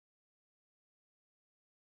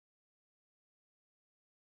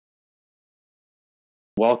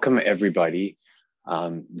Welcome everybody.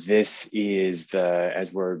 This is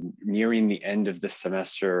as we're nearing the end of the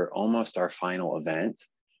semester, almost our final event.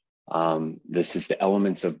 This is the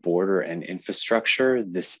elements of border and infrastructure.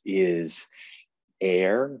 This is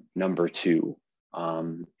air number 2.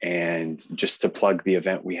 And just to plug the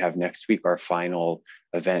event we have next week, our final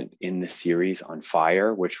event in the series on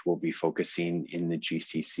fire, which will be focusing in the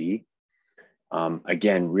GCC.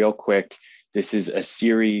 Again, real quick, this is a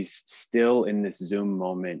series still in this Zoom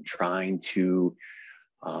moment, trying to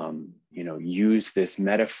use this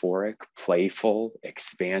metaphoric, playful,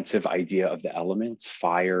 expansive idea of the elements,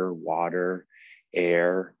 fire, water,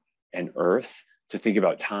 air, and earth, to think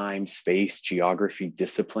about time, space, geography,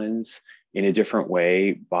 disciplines in a different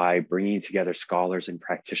way by bringing together scholars and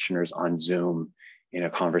practitioners on Zoom in a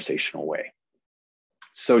conversational way.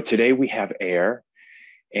 So today we have air.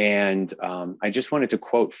 And I just wanted to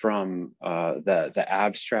quote from the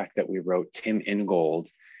abstract that we wrote. Tim Ingold,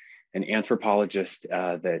 an anthropologist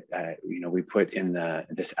that we put in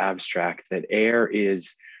this abstract, that air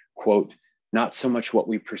is, quote, not so much what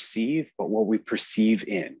we perceive, but what we perceive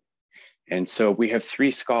in. And so we have 3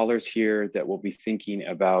 scholars here that will be thinking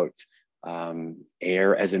about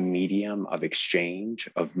air as a medium of exchange,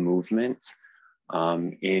 of movement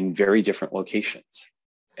in very different locations.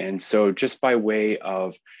 And so just by way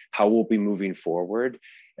of how we'll be moving forward,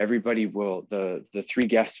 everybody will, the 3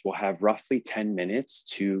 guests will have roughly 10 minutes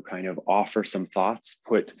to kind of offer some thoughts,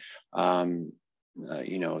 put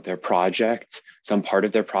their project, some part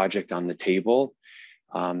of their project on the table.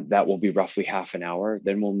 That will be roughly half an hour.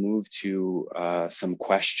 Then we'll move to some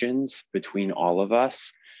questions between all of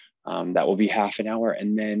us. That will be half an hour,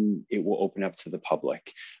 and then it will open up to the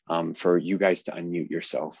public for you guys to unmute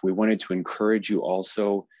yourself. We wanted to encourage you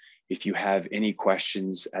also, if you have any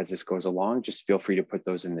questions as this goes along, just feel free to put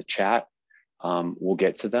those in the chat. We'll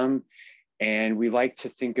get to them. And we like to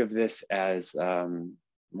think of this as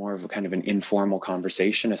more of a kind of an informal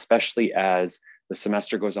conversation, especially as the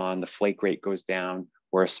semester goes on, the flake rate goes down.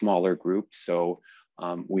 We're a smaller group, so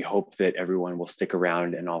we hope that everyone will stick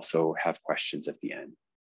around and also have questions at the end.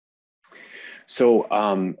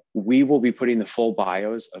 So we will be putting the full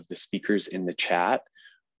bios of the speakers in the chat,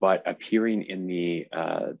 but appearing in the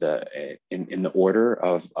order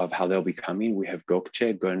of how they'll be coming, we have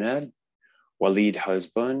Gökçe Günel, Waleed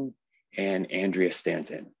Hazbun, and Andrea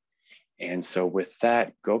Stanton. And so with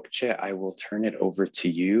that, Gökçe, I will turn it over to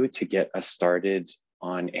you to get us started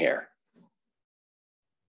on air.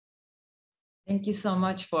 Thank you so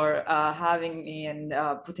much for having me and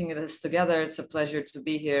putting this together. It's a pleasure to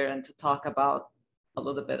be here and to talk about a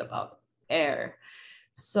little bit about air.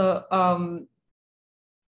 So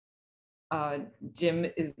Jim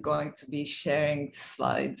is going to be sharing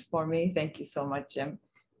slides for me. Thank you so much, Jim.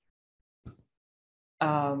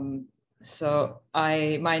 My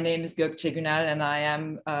name is Gökçe Günel, and I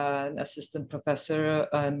am an assistant professor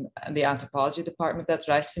in the anthropology department at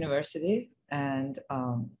Rice University. And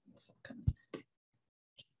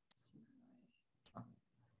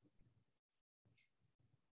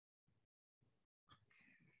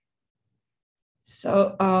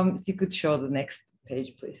so if you could show the next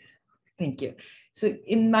page, please. Thank you. So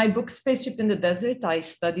in my book, Spaceship in the Desert, I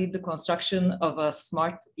studied the construction of a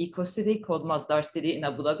smart eco-city called Masdar City in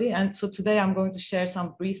Abu Dhabi. And so today I'm going to share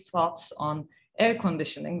some brief thoughts on air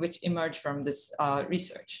conditioning, which emerged from this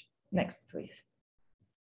research. Next, please.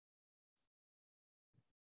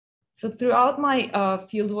 So throughout my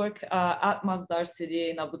fieldwork at Masdar City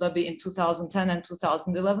in Abu Dhabi in 2010 and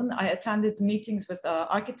 2011, I attended meetings with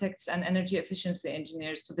architects and energy efficiency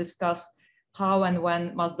engineers to discuss how and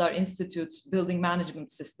when Masdar Institute's building management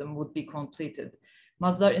system would be completed.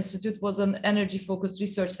 Masdar Institute was an energy-focused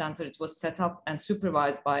research center. It was set up and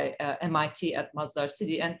supervised by MIT at Masdar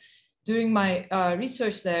City. And during my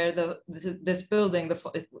research there, this building,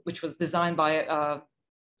 which was designed by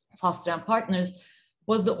Foster and Partners,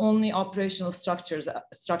 was the only operational structure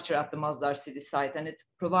at the Masdar City site. And it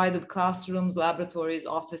provided classrooms, laboratories,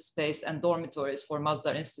 office space, and dormitories for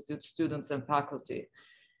Masdar Institute students and faculty.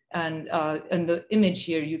 And in the image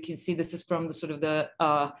here, you can see this is from the sort of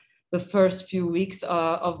the first few weeks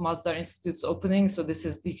of Masdar Institute's opening. So this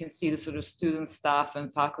is, you can see the sort of students, staff,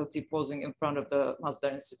 and faculty posing in front of the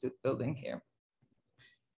Masdar Institute building here.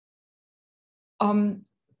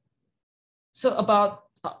 So about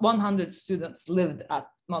 100 students lived at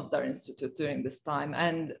Masdar Institute during this time,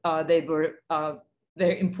 and they were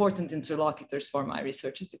very important interlocutors for my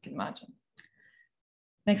research, as you can imagine.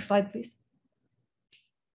 Next slide, please.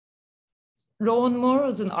 Rowan Moore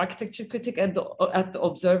was an architecture critic at the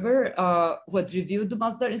Observer who had reviewed the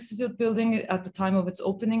Masdar Institute building at the time of its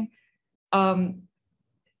opening.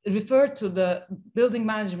 refer to the building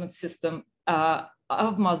management system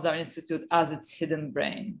of Masdar Institute as its hidden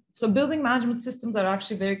brain. So building management systems are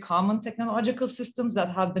actually very common technological systems that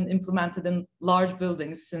have been implemented in large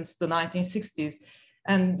buildings since the 1960s.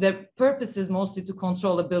 And their purpose is mostly to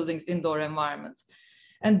control a building's indoor environment.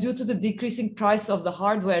 And due to the decreasing price of the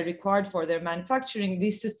hardware required for their manufacturing,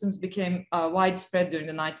 these systems became widespread during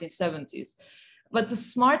the 1970s. But the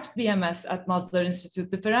smart BMS at Masdar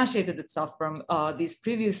Institute differentiated itself from these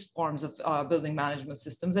previous forms of building management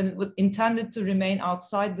systems, and it was intended to remain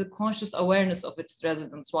outside the conscious awareness of its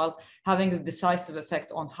residents while having a decisive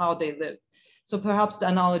effect on how they lived. So perhaps the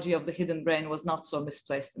analogy of the hidden brain was not so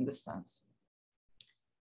misplaced in this sense.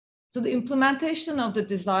 So the implementation of the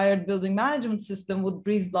desired building management system would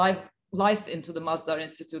breathe life into the Masdar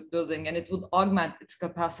Institute building, and it would augment its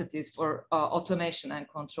capacities for automation and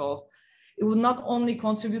control. It would not only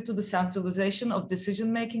contribute to the centralization of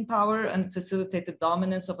decision-making power and facilitate the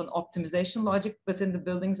dominance of an optimization logic within the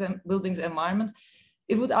building's environment,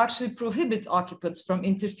 it would actually prohibit occupants from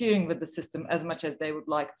interfering with the system as much as they would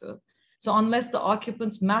like to. So unless the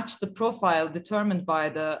occupants match the profile determined by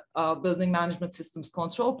the building management system's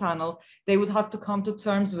control panel, they would have to come to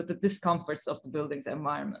terms with the discomforts of the building's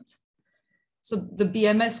environment. So the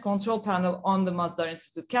BMS control panel on the Masdar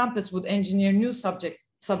Institute campus would engineer new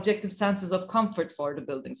subjective senses of comfort for the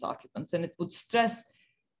building's occupants, and it would stress,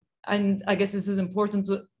 and I guess this is important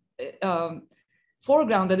to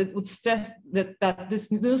foreground, that it would stress that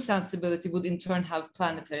this new sensibility would in turn have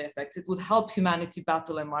planetary effects. It would help humanity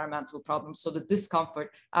battle environmental problems, so the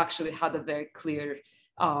discomfort actually had a very clear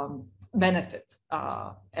benefit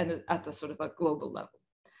and at a sort of a global level.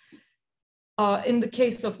 In the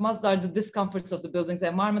case of Masdar, the discomforts of the building's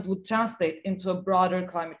environment would translate into a broader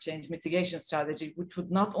climate change mitigation strategy, which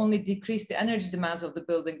would not only decrease the energy demands of the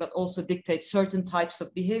building, but also dictate certain types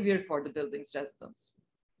of behavior for the building's residents.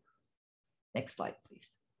 Next slide, please.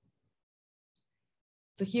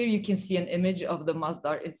 So here you can see an image of the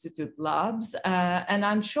Masdar Institute labs. And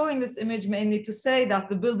I'm showing this image mainly to say that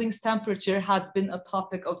the building's temperature had been a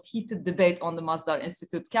topic of heated debate on the Masdar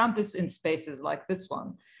Institute campus in spaces like this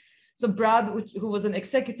one. So Brad, who was an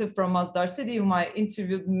executive from Masdar City, whom I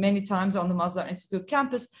interviewed many times on the Masdar Institute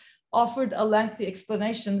campus, offered a lengthy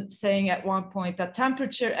explanation, saying at one point that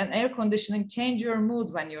temperature and air conditioning change your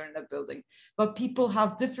mood when you're in a building, but people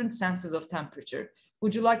have different senses of temperature.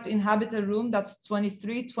 Would you like to inhabit a room that's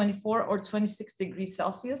 23, 24, or 26 degrees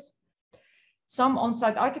Celsius? Some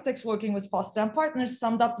on-site architects working with Foster and Partners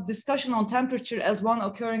summed up the discussion on temperature as one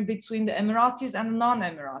occurring between the Emiratis and the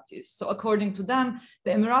non-Emiratis. So according to them,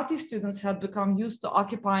 the Emirati students had become used to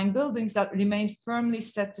occupying buildings that remained firmly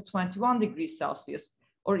set to 21 degrees Celsius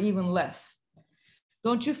or even less.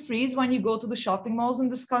 Don't you freeze when you go to the shopping malls in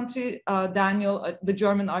this country? Daniel, the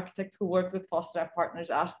German architect who worked with Foster and Partners,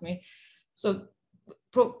 asked me. So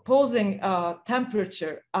proposing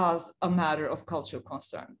temperature as a matter of cultural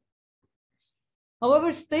concern.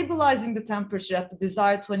 However, stabilizing the temperature at the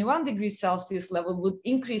desired 21 degrees Celsius level would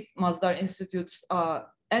increase Masdar Institute's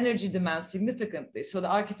energy demand significantly. So the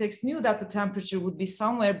architects knew that the temperature would be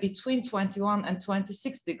somewhere between 21 and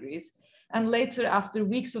 26 degrees. And later, after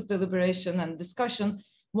weeks of deliberation and discussion,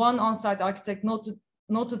 one on-site architect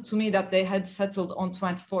noted to me that they had settled on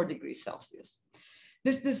 24 degrees Celsius.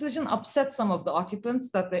 This decision upset some of the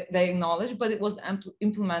occupants that they acknowledged, but it was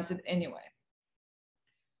implemented anyway.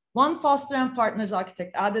 One Foster and Partners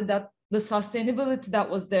architect added that the sustainability that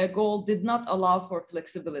was their goal did not allow for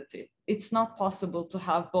flexibility. It's not possible to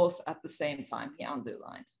have both at the same time, he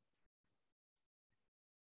underlined.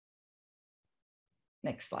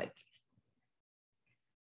 Next slide, please.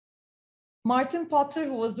 Martin Potter,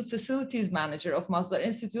 who was the facilities manager of Masdar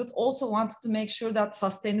Institute, also wanted to make sure that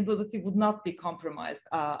sustainability would not be compromised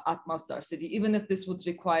at Masdar City, even if this would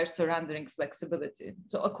require surrendering flexibility.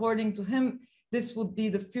 So according to him, this would be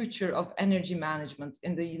the future of energy management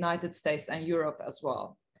in the United States and Europe as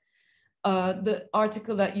well. The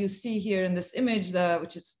article that you see here in this image,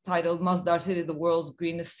 which is titled Masdar City, the world's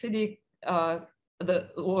greenest city,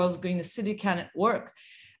 can it work?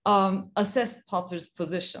 Assessed Potter's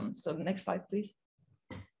position. So next slide, please.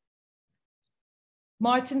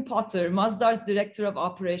 Martin Potter, Masdar's Director of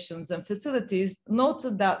Operations and Facilities,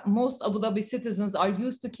 noted that most Abu Dhabi citizens are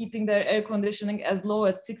used to keeping their air conditioning as low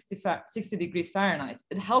as 60 degrees Fahrenheit.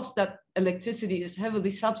 It helps that electricity is heavily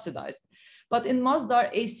subsidized. But in Masdar,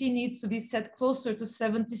 AC needs to be set closer to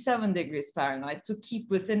 77 degrees Fahrenheit to keep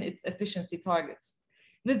within its efficiency targets.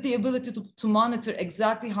 With the ability to monitor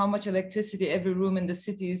exactly how much electricity every room in the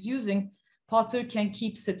city is using, Potter can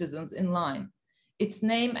keep citizens in line. It's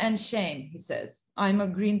name and shame, he says. I'm a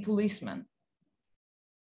green policeman.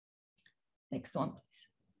 Next one, please.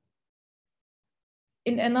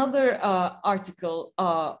 In another article,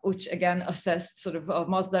 which again assessed sort of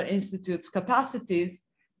Masdar Institute's capacities,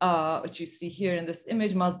 which you see here in this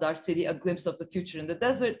image, Masdar City, a glimpse of the future in the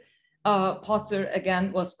desert, Potter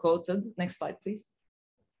again was quoted. Next slide, please.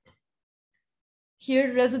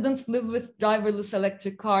 Here, residents live with driverless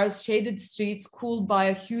electric cars, shaded streets, cooled by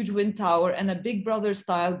a huge wind tower, and a Big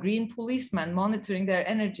Brother-style green policeman monitoring their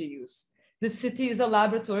energy use. The city is a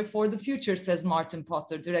laboratory for the future, says Martin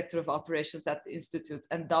Potter, director of operations at the Institute,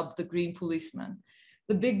 and dubbed the Green Policeman.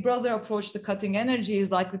 The Big Brother approach to cutting energy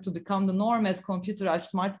is likely to become the norm as computerized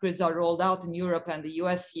smart grids are rolled out in Europe and the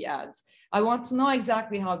US, he adds. I want to know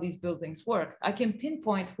exactly how these buildings work. I can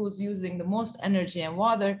pinpoint who's using the most energy and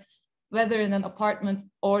water, whether in an apartment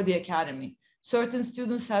or the academy. Certain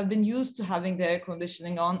students have been used to having their air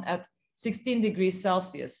conditioning on at 16 degrees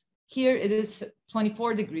Celsius. Here it is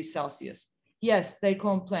 24 degrees Celsius. Yes, they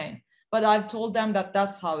complain, but I've told them that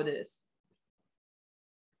that's how it is.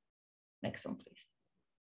 Next one, please.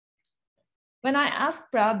 When I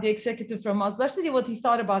asked Brad, the executive from Masdar City, what he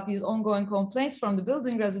thought about these ongoing complaints from the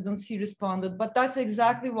building residents, he responded, but that's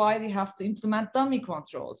exactly why we have to implement dummy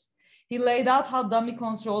controls. He laid out how dummy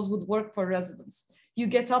controls would work for residents. You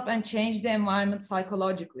get up and change the environment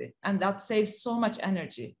psychologically, and that saves so much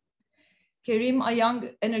energy. Kerim, a young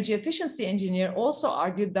energy efficiency engineer, also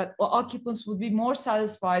argued that occupants would be more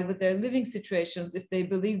satisfied with their living situations if they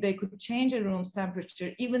believed they could change a room's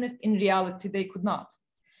temperature, even if in reality they could not.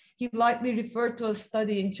 He lightly referred to a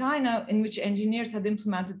study in China in which engineers had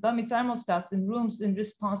implemented dummy thermostats in rooms in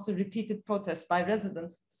response to repeated protests by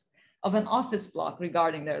residents of an office block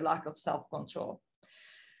regarding their lack of self-control.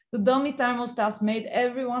 The dummy thermostats made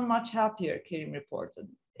everyone much happier, Kerim reported.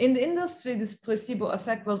 In the industry, this placebo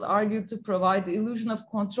effect was argued to provide the illusion of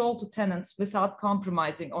control to tenants without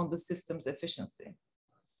compromising on the system's efficiency.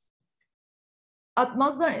 At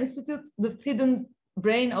Masdar Institute, the hidden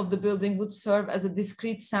brain of the building would serve as a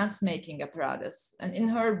discrete sense-making apparatus. And in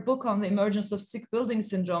her book on the emergence of sick building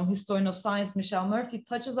syndrome, historian of science Michelle Murphy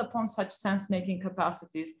touches upon such sense-making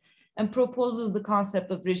capacities and proposes the concept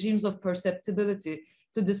of regimes of perceptibility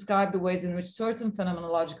to describe the ways in which certain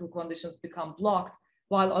phenomenological conditions become blocked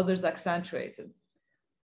while others accentuated.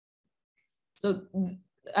 So,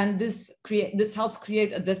 and this helps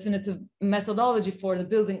create a definitive methodology for the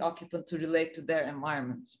building occupant to relate to their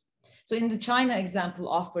environment. So in the China example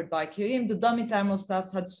offered by Kerim, the dummy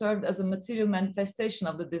thermostats had served as a material manifestation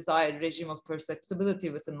of the desired regime of perceptibility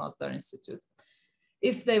within Masdar Institute.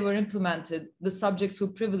 If they were implemented, the subjects who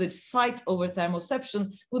privileged sight over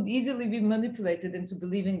thermoception would easily be manipulated into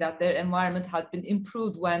believing that their environment had been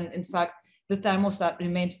improved when, in fact, the thermostat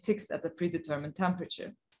remained fixed at a predetermined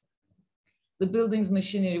temperature. The building's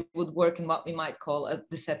machinery would work in what we might call a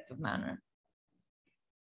deceptive manner.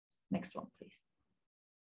 Next one, please.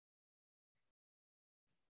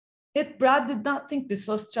 Yet Brad did not think this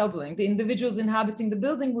was troubling. The individuals inhabiting the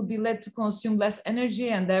building would be led to consume less energy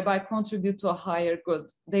and thereby contribute to a higher good.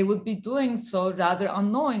 They would be doing so rather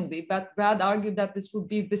unknowingly, but Brad argued that this would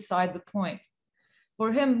be beside the point.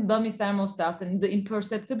 For him, dummy thermostats and the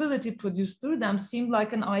imperceptibility produced through them seemed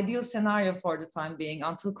like an ideal scenario for the time being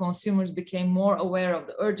until consumers became more aware of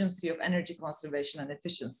the urgency of energy conservation and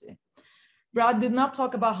efficiency. Brad did not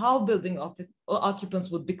talk about how building occupants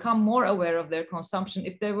would become more aware of their consumption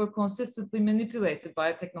if they were consistently manipulated by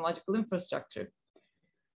a technological infrastructure.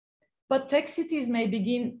 But tech cities may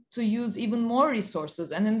begin to use even more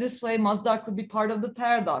resources, and in this way, Masdar could be part of the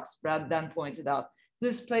paradox, Brad then pointed out.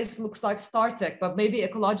 This place looks like StarTech, but maybe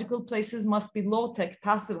ecological places must be low-tech,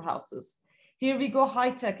 passive houses. Here we go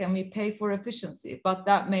high-tech and we pay for efficiency, but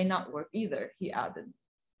that may not work either, he added.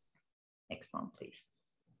 Next one, please.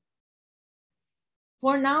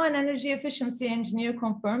 For now, an energy efficiency engineer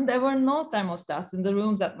confirmed there were no thermostats in the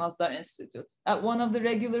rooms at Masdar Institute. At one of the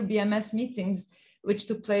regular BMS meetings, which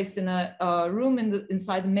took place in a room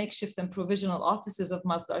inside the makeshift and provisional offices of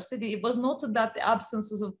Masdar City, it was noted that the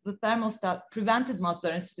absences of the thermostat prevented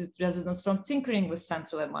Masdar Institute residents from tinkering with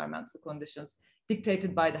central environmental conditions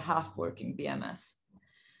dictated by the half-working BMS.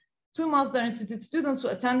 Two Masdar Institute students who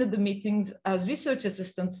attended the meetings as research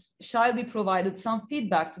assistants shyly provided some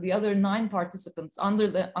feedback to the other 9 participants,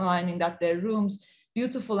 underlining that their rooms,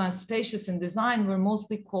 beautiful and spacious in design, were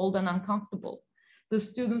mostly cold and uncomfortable. The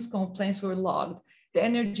students' complaints were logged. The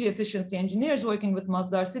energy efficiency engineers working with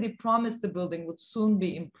Masdar City promised the building would soon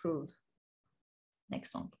be improved.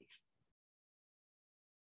 Next one, please.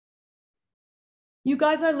 You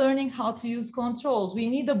guys are learning how to use controls. We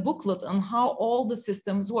need a booklet on how all the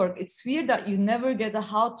systems work. It's weird that you never get a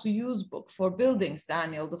how to use book for buildings,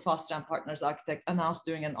 Daniel, the Foster & Partners architect, announced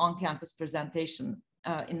during an on-campus presentation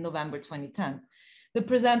in November 2010. The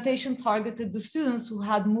presentation targeted the students who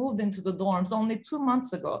had moved into the dorms only 2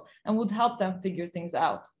 months ago and would help them figure things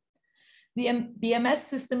out. The BMS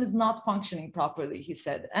system is not functioning properly, he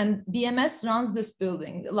said, and BMS runs this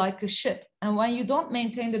building like a ship. And when you don't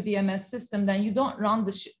maintain the BMS system, then you don't run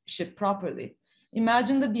the ship properly.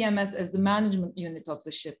 Imagine the BMS as the management unit of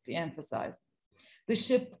the ship, he emphasized. The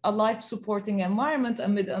ship, a life-supporting environment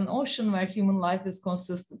amid an ocean where human life is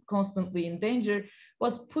constantly in danger,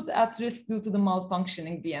 was put at risk due to the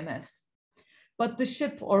malfunctioning BMS. But the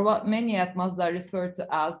ship, or what many at Masdar refer to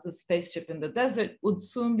as the spaceship in the desert, would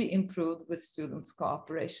soon be improved with students'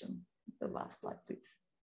 cooperation. The last slide, please.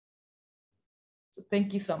 So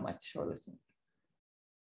thank you so much for listening.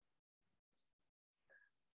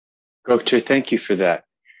 Gökçe, thank you for that.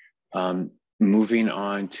 Moving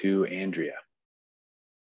on to Andrea.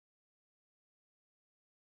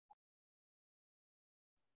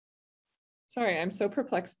 Sorry, I'm so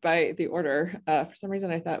perplexed by the order. For some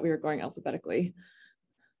reason, I thought we were going alphabetically.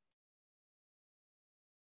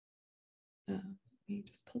 Let me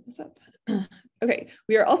just pull this up. Okay,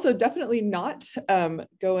 we are also definitely not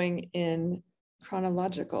going in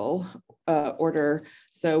chronological order.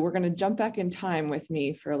 So we're going to jump back in time with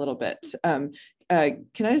me for a little bit. Can I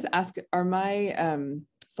just ask, are my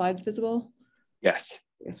slides visible? Yes.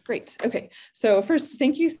 Yes, great. Okay, so first,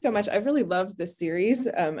 thank you so much. I've really loved this series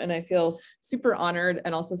and I feel super honored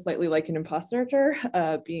and also slightly like an imposter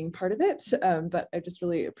being part of it. But I just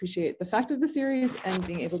really appreciate the fact of the series and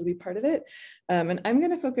being able to be part of it. And I'm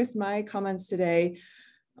going to focus my comments today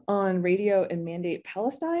on radio and mandate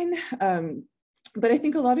Palestine. But I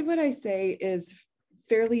think a lot of what I say is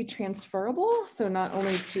fairly transferable. So not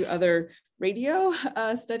only to other radio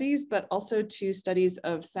studies, but also to studies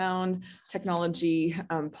of sound, technology,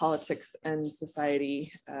 politics, and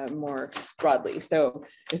society more broadly. So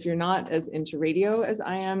if you're not as into radio as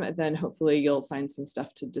I am, then hopefully you'll find some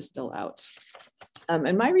stuff to distill out.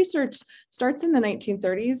 And my research starts in the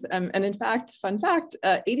 1930s. And in fact, fun fact,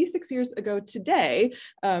 86 years ago today,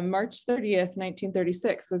 March 30th,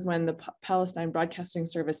 1936 was when the Palestine Broadcasting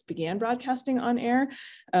Service began broadcasting on air.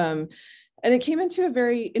 And it came into a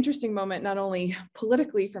very interesting moment, not only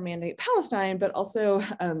politically for Mandate Palestine, but also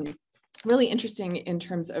really interesting in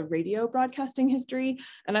terms of radio broadcasting history.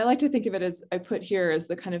 And I like to think of it as I put here as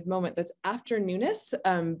the kind of moment that's after newness,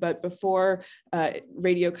 but before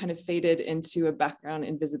radio kind of faded into a background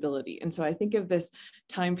invisibility. And so I think of this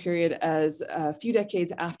time period as a few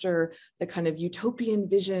decades after the kind of utopian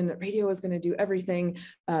vision that radio is going to do everything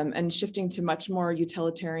and shifting to much more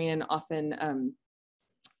utilitarian, often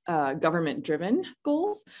government-driven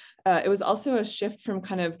goals. It was also a shift from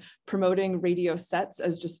kind of promoting radio sets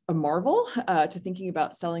as just a marvel to thinking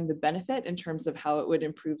about selling the benefit in terms of how it would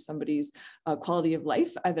improve somebody's quality of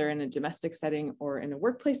life, either in a domestic setting or in a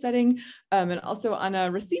workplace setting. And also on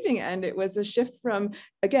a receiving end, it was a shift from,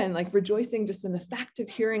 again, like rejoicing just in the fact of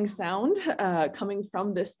hearing sound coming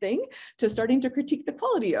from this thing to starting to critique the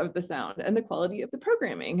quality of the sound and the quality of the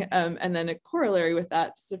programming. And then a corollary with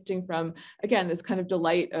that, shifting from, again, this kind of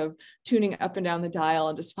delight of tuning up and down the dial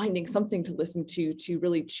and just finding something to listen to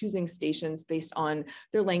really choosing stations based on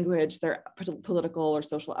their language, their political or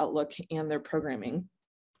social outlook, and their programming.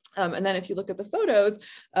 And then if you look at the photos,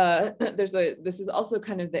 this is also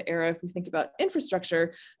kind of the era, if we think about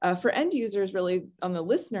infrastructure, for end users, really on the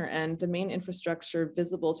listener end, the main infrastructure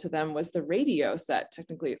visible to them was the radio set.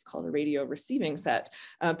 Technically, it's called a radio receiving set.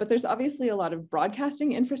 But there's obviously a lot of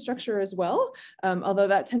broadcasting infrastructure as well, although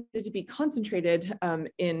that tended to be concentrated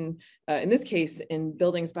in this case, in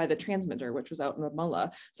buildings by the transmitter, which was out in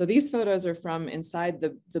Ramallah. So these photos are from inside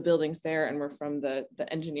the buildings there, and we're from the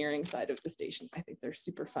engineering side of the station. I think they're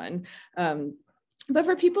super fun. But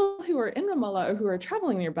for people who are in Ramallah or who are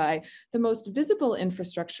traveling nearby, the most visible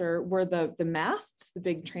infrastructure were the masts, the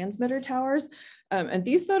big transmitter towers. And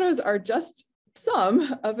these photos are just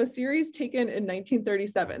some of a series taken in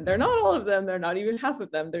 1937. They're not all of them, they're not even half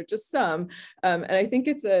of them, they're just some. And I think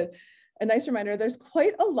it's a nice reminder, there's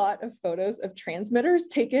quite a lot of photos of transmitters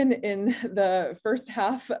taken in the first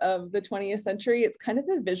half of the 20th century. It's kind of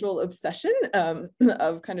a visual obsession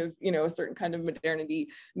of kind of, a certain kind of modernity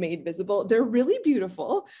made visible. They're really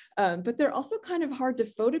beautiful, but they're also kind of hard to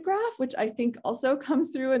photograph, which I think also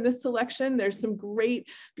comes through in this selection. There's some great,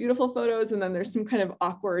 beautiful photos, and then there's some kind of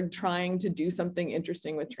awkward trying to do something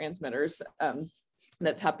interesting with transmitters.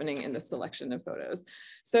 That's happening in the selection of photos.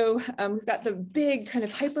 So we've got the big kind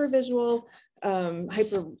of hyper visual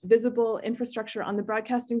hyper visible infrastructure on the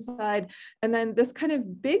broadcasting side, and then this kind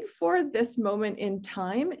of big for this moment in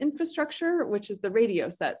time infrastructure, which is the radio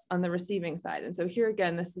sets on the receiving side. And so here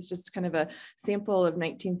again, this is just kind of a sample of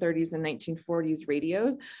 1930s and 1940s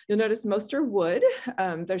radios. You'll notice most are wood.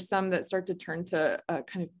 There's some that start to turn to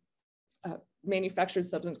kind of manufactured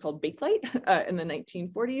substance called bakelite in the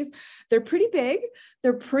 1940s. They're pretty big,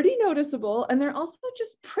 they're pretty noticeable, and they're also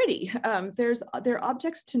just pretty. They're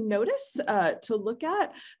objects to notice, to look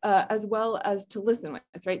at, as well as to listen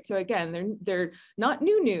with, right? So again, they're not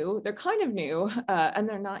new, they're kind of new, and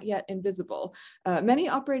they're not yet invisible. Many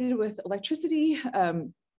operated with electricity,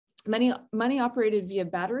 many operated via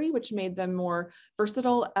battery, which made them more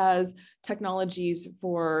versatile as technologies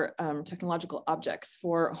for technological objects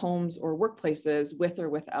for homes or workplaces with or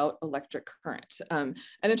without electric current. And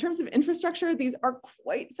in terms of infrastructure, these are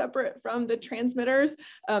quite separate from the transmitters.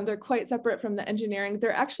 They're quite separate from the engineering.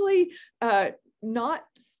 They're actually not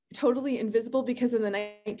totally invisible, because in the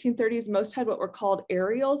 1930s, most had what were called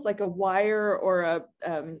aerials, like a wire or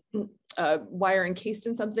a wire encased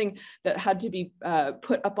in something that had to be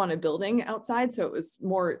put up on a building outside. So it was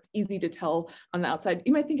more easy to tell on the outside.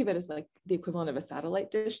 You might think of it as like the equivalent of a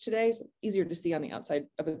satellite dish today. So easier to see on the outside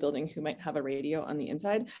of a building who might have a radio on the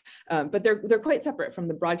inside. But they're quite separate from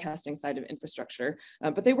the broadcasting side of infrastructure.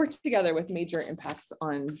 But they work together with major impacts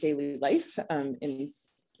on daily life in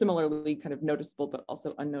similarly kind of noticeable but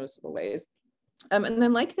also unnoticeable ways. And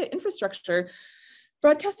then, like the infrastructure,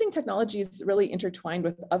 broadcasting technologies really intertwined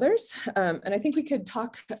with others. And I think we could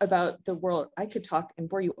talk about the world, I could talk and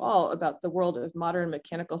bore you all about the world of modern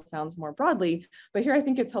mechanical sounds more broadly, but here I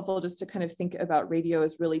think it's helpful just to kind of think about radio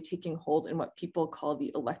as really taking hold in what people call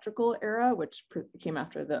the electrical era, which came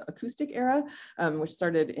after the acoustic era, which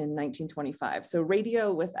started in 1925. So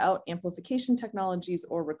radio without amplification technologies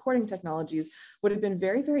or recording technologies would have been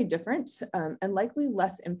very, very different and likely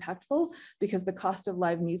less impactful, because the cost of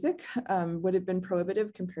live music would have been prohibitive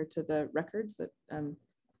compared to the records that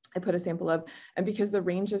I put a sample of, and because the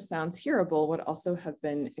range of sounds hearable would also have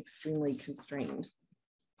been extremely constrained.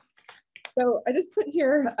 So I just put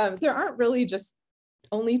here, there aren't really just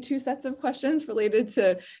only two sets of questions related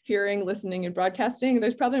to hearing, listening, and broadcasting.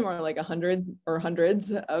 There's probably more like 100 or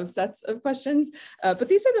hundreds of sets of questions, but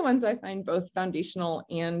these are the ones I find both foundational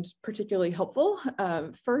and particularly helpful.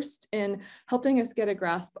 First, in helping us get a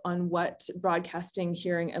grasp on what broadcasting,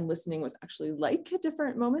 hearing, and listening was actually like at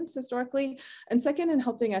different moments historically. And second, in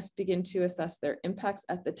helping us begin to assess their impacts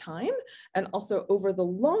at the time and also over the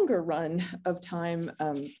longer run of time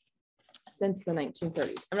since the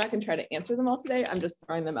 1930s. I'm not going to try to answer them all today. I'm just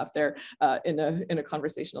throwing them up there in a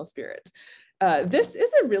conversational spirit. This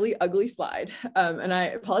is a really ugly slide, and I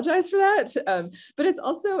apologize for that, but it's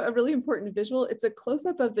also a really important visual. It's a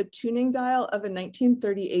close-up of the tuning dial of a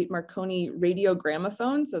 1938 Marconi radio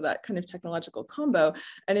gramophone, so that kind of technological combo.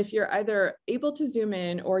 And if you're either able to zoom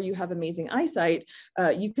in or you have amazing eyesight,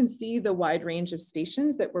 you can see the wide range of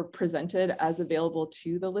stations that were presented as available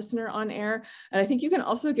to the listener on air. And I think you can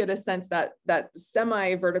also get a sense that that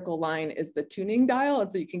semi-vertical line is the tuning dial,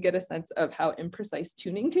 and so you can get a sense of how imprecise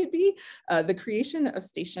tuning could be. The creation of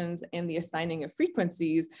stations and the assigning of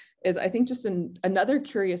frequencies is, I think, just another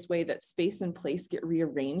curious way that space and place get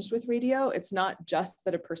rearranged with radio. It's not just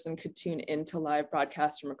that a person could tune into live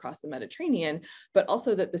broadcasts from across the Mediterranean, but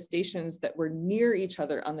also that the stations that were near each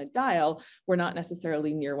other on the dial were not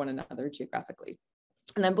necessarily near one another geographically.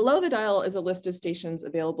 And then below the dial is a list of stations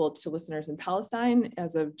available to listeners in Palestine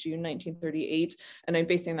as of June 1938. And I'm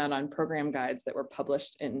basing that on program guides that were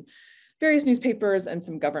published in various newspapers and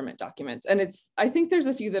some government documents. And I think there's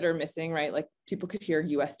a few that are missing, right? Like people could hear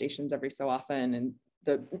US stations every so often, and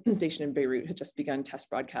the station in Beirut had just begun test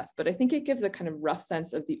broadcasts, but I think it gives a kind of rough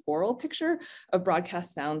sense of the oral picture of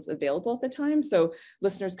broadcast sounds available at the time. So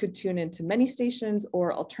listeners could tune into many stations,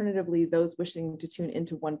 or alternatively, those wishing to tune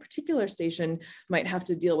into one particular station might have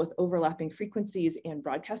to deal with overlapping frequencies and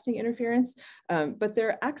broadcasting interference. But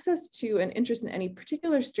their access to and interest in any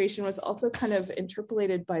particular station was also kind of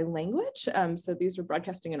interpolated by language. So these were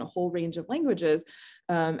broadcasting in a whole range of languages.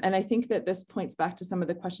 And I think that this points back to some of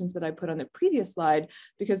the questions that I put on the previous slide,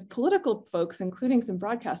 because political folks, including some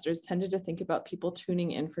broadcasters, tended to think about people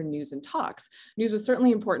tuning in for news and talks. News was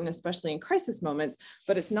certainly important, especially in crisis moments,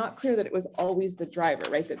 but it's not clear that it was always the driver,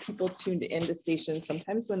 right? That people tuned into stations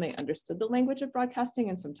sometimes when they understood the language of broadcasting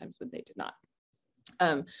and sometimes when they did not.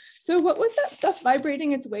 So what was that stuff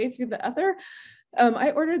vibrating its way through the ether? I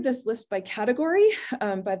ordered this list by category,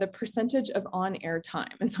 by the percentage of on-air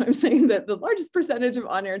time. And so I'm saying that the largest percentage of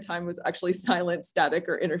on-air time was actually silent, static,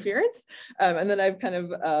 or interference. And then I've kind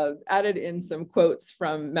of added in some quotes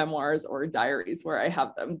from memoirs or diaries where I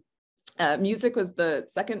have them. Music was the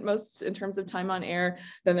second most in terms of time on air.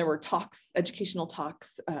 Then there were talks, educational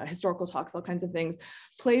talks, historical talks, all kinds of things.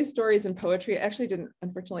 Plays, stories, and poetry. I actually didn't,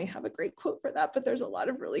 unfortunately, have a great quote for that, but there's a lot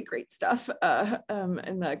of really great stuff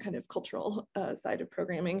in the kind of cultural side of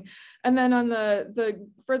programming. And then on the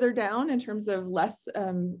further down in terms of less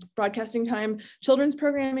broadcasting time, children's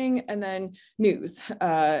programming, and then news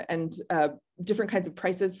and different kinds of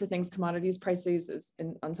prices for things, commodities prices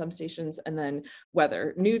on some stations, and then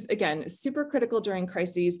weather. News, again, super critical during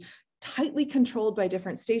crises, tightly controlled by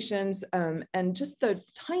different stations, and just the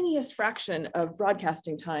tiniest fraction of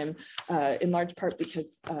broadcasting time, in large part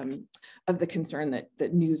because of the concern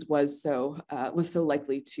that news was so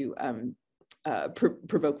likely to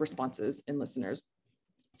provoke responses in listeners.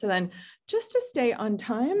 So then, just to stay on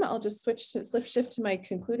time, I'll just shift to my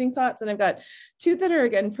concluding thoughts. And I've got two that are,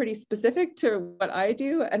 again, pretty specific to what I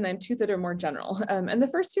do, and then two that are more general. And the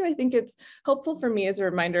first two, I think it's helpful for me as a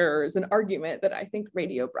reminder or as an argument that I think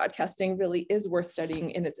radio broadcasting really is worth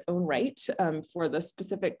studying in its own right for the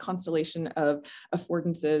specific constellation of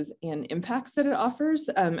affordances and impacts that it offers.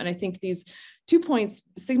 And I think these 2 points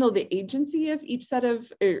signal the agency of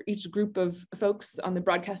each group of folks on the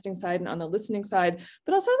broadcasting side and on the listening side,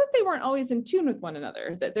 but also that they weren't always in tune with one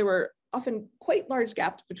another, that there were often quite large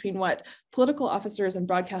gaps between what political officers and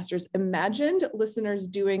broadcasters imagined listeners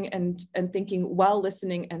doing and thinking while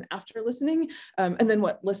listening and after listening, and then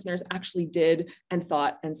what listeners actually did and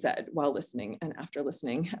thought and said while listening and after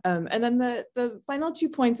listening. And then the final 2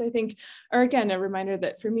 points, I think, are, again, a reminder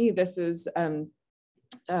that for me, this is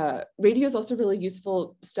radio is also really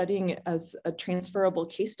useful studying as a transferable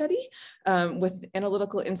case study with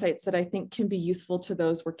analytical insights that I think can be useful to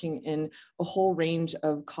those working in a whole range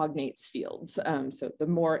of cognates fields. So the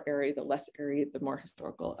more airy, the less airy, the more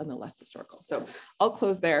historical, and the less historical. So I'll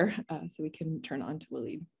close there so we can turn on to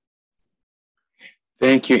Waleed.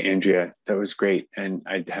 Thank you, Andrea. That was great. And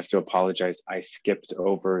I have to apologize. I skipped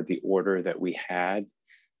over the order that we had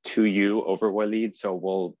to you over Waleed.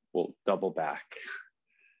 So we'll double back.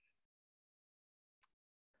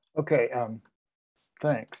 Okay,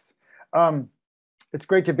 thanks. It's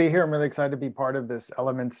great to be here. I'm really excited to be part of this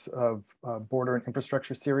Elements of Border and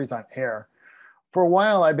Infrastructure series on air. For a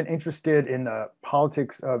while, I've been interested in the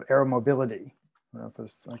politics of air mobility. I don't know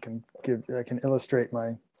if I can illustrate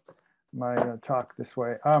my talk this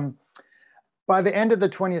way. By the end of the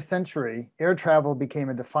 20th century, air travel became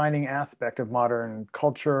a defining aspect of modern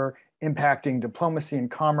culture, impacting diplomacy and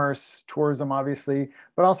commerce, tourism, obviously,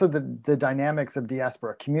 but also the dynamics of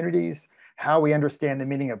diaspora communities, how we understand the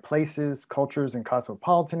meaning of places, cultures, and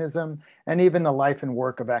cosmopolitanism, and even the life and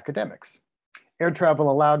work of academics. Air travel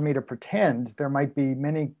allowed me to pretend there might be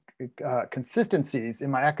many consistencies in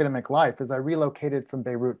my academic life as I relocated from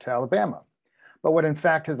Beirut to Alabama. But what in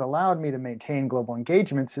fact has allowed me to maintain global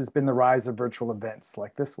engagements has been the rise of virtual events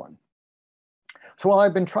like this one. So while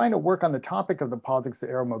I've been trying to work on the topic of the politics of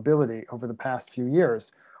air mobility over the past few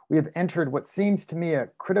years, we have entered what seems to me a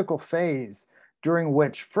critical phase during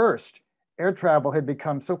which, first, air travel had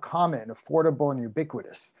become so common, affordable, and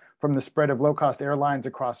ubiquitous, from the spread of low-cost airlines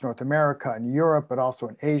across North America and Europe, but also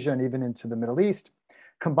in Asia and even into the Middle East,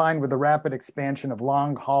 combined with the rapid expansion of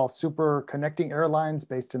long-haul super connecting airlines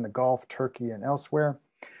based in the Gulf, Turkey, and elsewhere.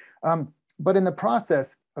 But in the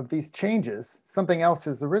process of these changes, something else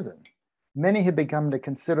has arisen. Many have begun to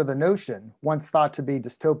consider the notion, once thought to be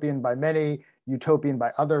dystopian by many, utopian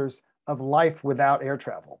by others, of life without air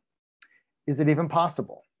travel. Is it even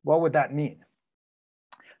possible? What would that mean?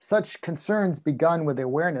 Such concerns begun with the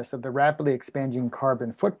awareness of the rapidly expanding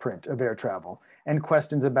carbon footprint of air travel and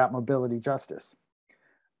questions about mobility justice.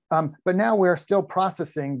 But now we're still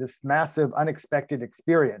processing this massive, unexpected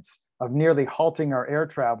experience of nearly halting our air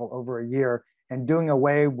travel over a year and doing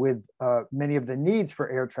away with many of the needs for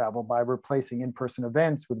air travel by replacing in-person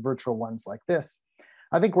events with virtual ones like this.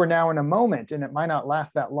 I think we're now in a moment, and it might not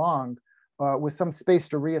last that long, with some space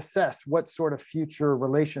to reassess what sort of future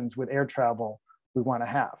relations with air travel we want to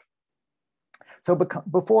have. So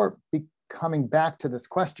before coming back to this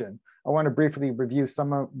question, I want to briefly review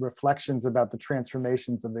some reflections about the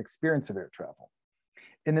transformations of the experience of air travel.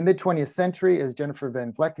 In the mid-20th century, as Jennifer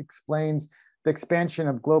Van Vleck explains, the expansion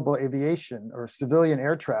of global aviation or civilian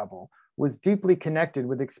air travel was deeply connected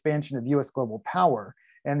with the expansion of US global power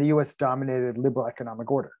and the US dominated liberal economic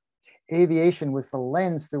order. Aviation was the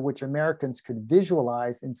lens through which Americans could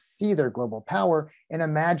visualize and see their global power and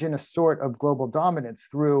imagine a sort of global dominance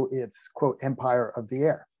through its, quote, empire of the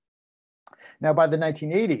air. Now, by the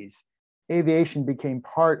 1980s, aviation became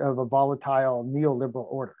part of a volatile neoliberal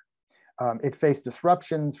order. It faced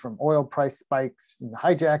disruptions from oil price spikes and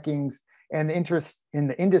hijackings, and the interest in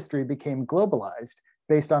the industry became globalized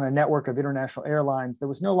based on a network of international airlines that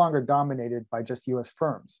was no longer dominated by just US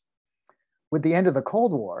firms. With the end of the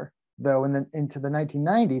Cold War, though, into the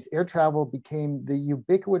 1990s, air travel became the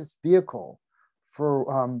ubiquitous vehicle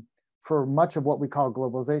for much of what we call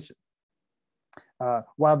globalization.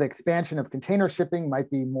 While the expansion of container shipping might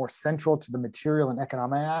be more central to the material and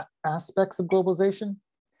economic aspects of globalization,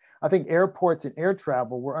 I think airports and air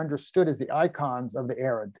travel were understood as the icons of the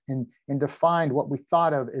era and defined what we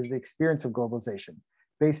thought of as the experience of globalization,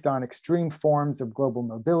 based on extreme forms of global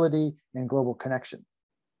mobility and global connection.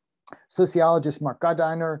 Sociologist Mark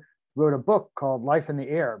Gardiner wrote a book called Life in the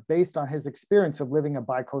Air, based on his experience of living a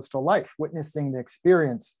bicoastal life, witnessing the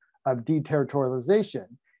experience of deterritorialization,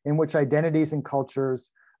 in which identities and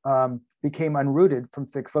cultures became unrooted from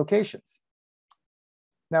fixed locations.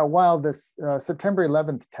 Now, while this September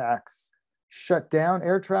 11th attacks shut down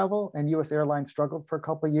air travel and US airlines struggled for a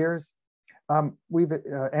couple of years, we've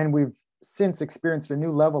since experienced a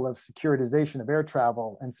new level of securitization of air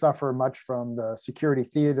travel and suffer much from the security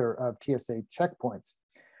theater of TSA checkpoints.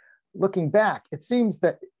 Looking back, it seems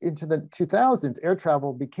that into the 2000s, air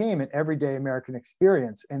travel became an everyday American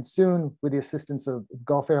experience, and soon, with the assistance of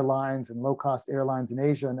Gulf Airlines and low-cost airlines in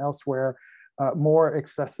Asia and elsewhere, more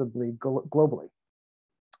accessibly globally.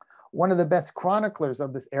 One of the best chroniclers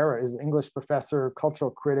of this era is English professor,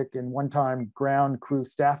 cultural critic, and one-time ground crew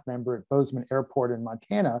staff member at Bozeman Airport in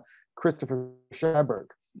Montana, Christopher Scheberg,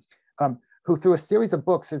 who through a series of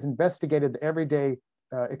books has investigated the everyday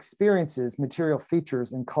experiences, material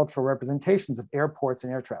features, and cultural representations of airports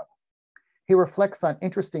and air travel. He reflects on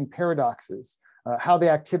interesting paradoxes, how the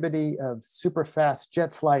activity of superfast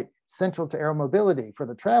jet flight central to air mobility for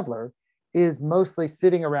the traveler is mostly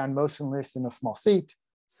sitting around motionless in a small seat,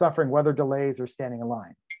 suffering weather delays or standing in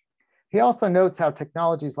line. He also notes how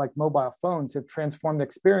technologies like mobile phones have transformed the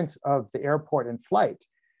experience of the airport and flight,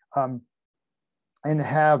 and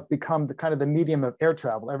have become the kind of the medium of air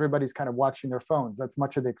travel. Everybody's kind of watching their phones. That's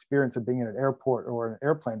much of the experience of being in an airport or an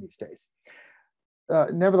airplane these days.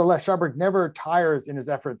 Nevertheless, Scheberg never tires in his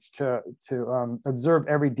efforts to observe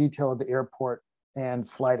every detail of the airport and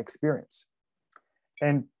flight experience.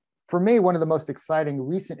 And for me, one of the most exciting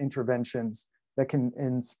recent interventions that can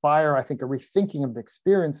inspire, I think, a rethinking of the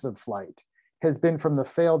experience of flight has been from the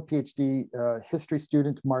failed PhD history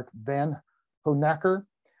student, Mark Van Honacker,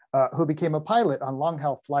 who became a pilot on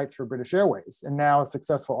long-haul flights for British Airways, and now a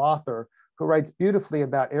successful author who writes beautifully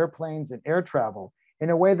about airplanes and air travel in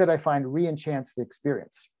a way that I find re-enchants the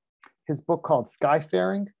experience. His book called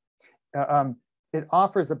Skyfaring, it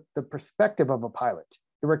offers the perspective of a pilot.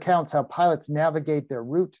 It recounts how pilots navigate their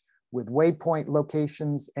route with waypoint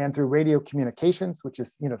locations and through radio communications, which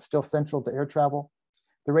is still central to air travel.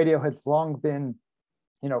 The radio has long been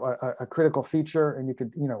a critical feature, and we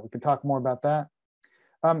could talk more about that.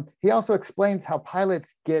 He also explains how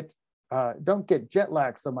pilots don't get jet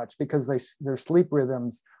lag so much because their sleep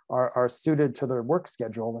rhythms are suited to their work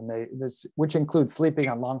schedule, and which includes sleeping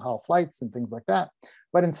on long haul flights and things like that.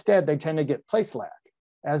 But instead, they tend to get place lag,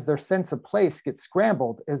 as their sense of place gets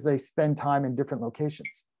scrambled as they spend time in different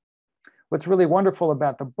locations. What's really wonderful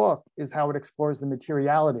about the book is how it explores the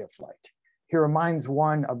materiality of flight. He reminds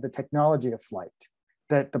one of the technology of flight,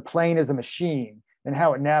 that the plane is a machine, and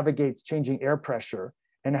how it navigates changing air pressure,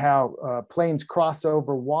 and how planes cross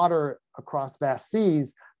over water across vast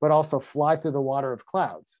seas, but also fly through the water of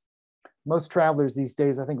clouds. Most travelers these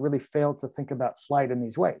days, I think, really fail to think about flight in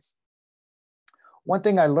these ways. One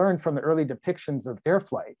thing I learned from the early depictions of air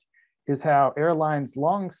flight is how airlines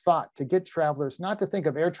long sought to get travelers not to think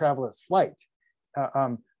of air travel as flight,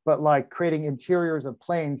 but like creating interiors of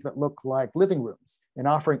planes that look like living rooms and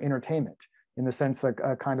offering entertainment in the sense like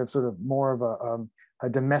a kind of sort of more of a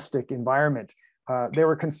domestic environment. They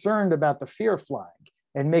were concerned about the fear of flying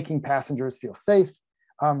and making passengers feel safe.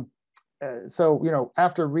 So,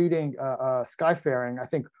 after reading Skyfaring, I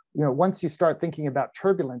think, once you start thinking about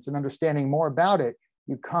turbulence and understanding more about it,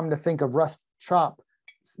 you come to think of rough chop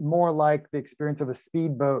more like the experience of a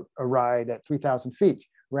speedboat ride at 3,000 feet,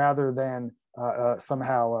 rather than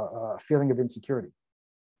somehow a feeling of insecurity.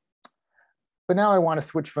 But now I want to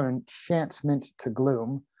switch from enchantment to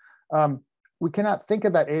gloom. We cannot think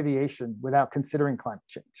about aviation without considering climate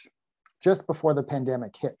change. Just before the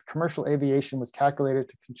pandemic hit, commercial aviation was calculated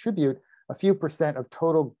to contribute a few percent of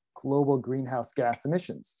total global greenhouse gas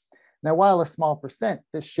emissions. Now, while a small percent,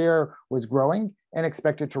 this share was growing and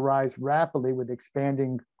expected to rise rapidly with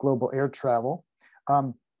expanding global air travel.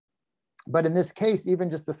 But in this case,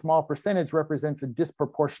 even just a small percentage represents a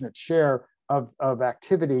disproportionate share of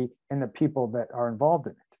activity and the people that are involved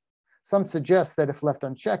in it. Some suggest that if left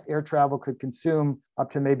unchecked, air travel could consume up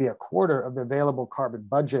to maybe a quarter of the available carbon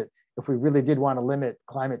budget if we really did want to limit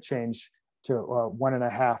climate change to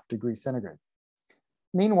 1.5 degrees centigrade.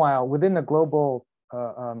 Meanwhile, within the global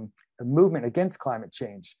movement against climate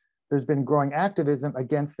change, there's been growing activism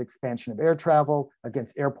against the expansion of air travel,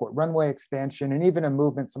 against airport runway expansion, and even a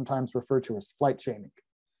movement sometimes referred to as flight shaming.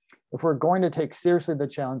 If we're going to take seriously the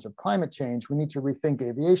challenge of climate change, we need to rethink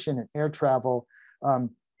aviation and air travel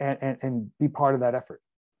and be part of that effort.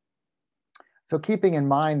 So keeping in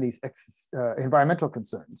mind these environmental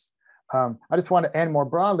concerns, I just want to end more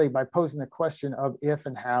broadly by posing the question of if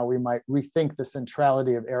and how we might rethink the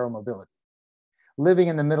centrality of air mobility. Living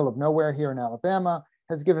in the middle of nowhere here in Alabama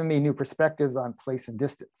has given me new perspectives on place and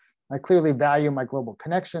distance. I clearly value my global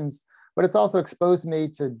connections, but it's also exposed me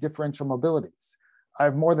to differential mobilities.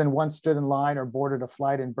 I've more than once stood in line or boarded a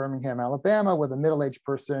flight in Birmingham, Alabama with a middle-aged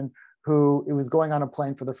person who was going on a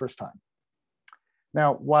plane for the first time.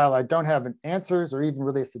 Now, while I don't have answers or even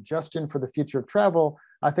really a suggestion for the future of travel,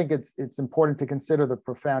 I think it's important to consider the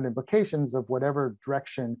profound implications of whatever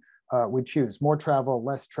direction we choose. More travel,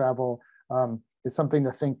 less travel is something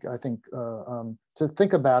to think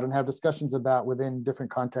about and have discussions about within different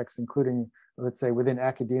contexts, including, let's say, within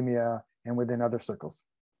academia and within other circles.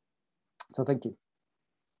 So thank you.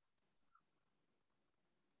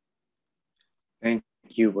 Thank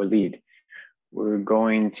you, Waleed. We're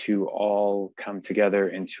going to all come together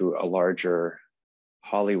into a larger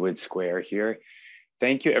Hollywood square here.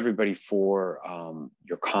 Thank you, everybody, for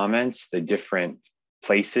your comments, the different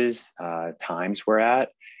places, times we're at.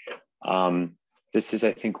 This is,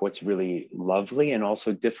 I think, what's really lovely and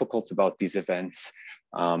also difficult about these events,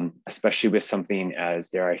 especially with something as,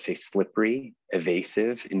 dare I say, slippery,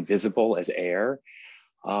 evasive, invisible as air.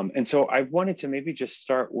 And so I wanted to maybe just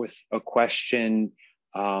start with a question.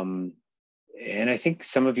 And I think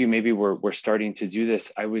some of you maybe were starting to do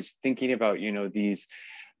this. I was thinking about, these,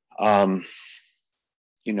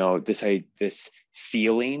 this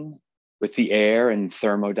feeling with the air and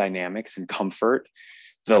thermodynamics and comfort,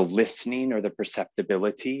 the listening or the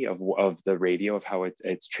perceptibility of the radio, of how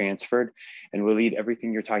it's transferred. And Waleed,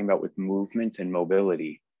 everything you're talking about with movement and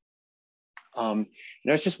mobility. And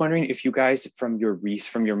I was just wondering if you guys, from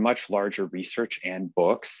your much larger research and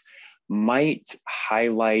books, might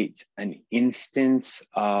highlight an instance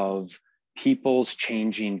of people's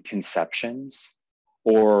changing conceptions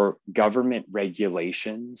or government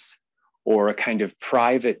regulations or a kind of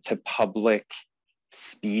private to public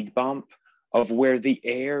speed bump of where the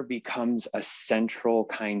air becomes a central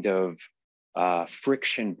kind of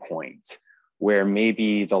friction point, where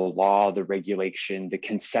maybe the law, the regulation, the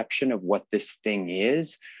conception of what this thing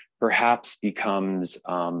is perhaps becomes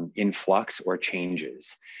in flux or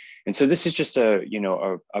changes. And so this is just a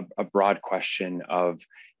broad question of,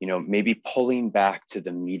 maybe pulling back to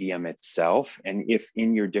the medium itself. And if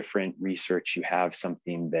in your different research, you have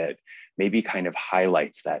something that maybe kind of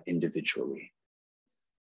highlights that individually.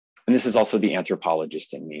 And this is also the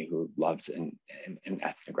anthropologist in me who loves an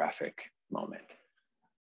ethnographic moment.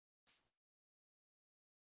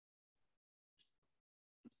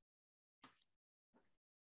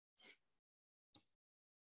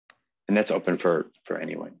 And that's open for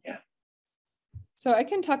anyone, yeah. So I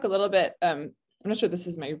can talk a little bit, I'm not sure this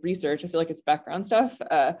is my research, I feel like it's background stuff,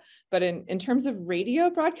 but in terms of radio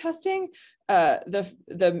broadcasting,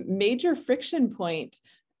 the major friction point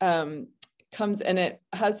comes, and it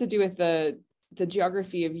has to do with the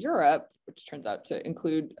geography of Europe, which turns out to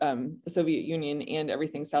include the Soviet Union and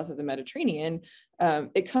everything south of the Mediterranean.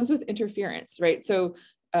 It comes with interference, right? So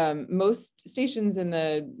most stations in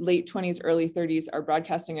the late 20s, early 30s are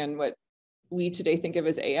broadcasting on what we today think of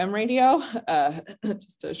as AM radio.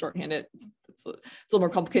 Just to shorthand it, it's a little more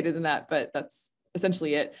complicated than that, but that's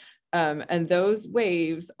essentially it. And those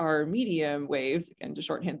waves are medium waves, again, to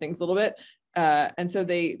shorthand things a little bit. And so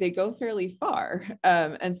they go fairly far.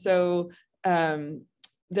 And so there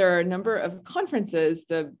are a number of conferences.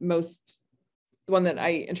 The one that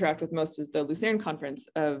I interact with most is the Lucerne Conference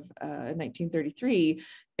of 1933,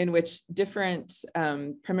 in which different,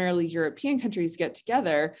 primarily European countries get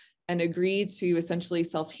together and agree to essentially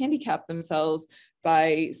self-handicap themselves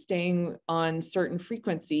by staying on certain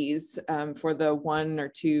frequencies for the one or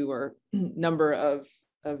two or number of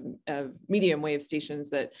medium wave stations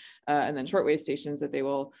that, and then shortwave stations that they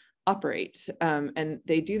will operate. And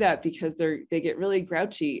they do that because they get really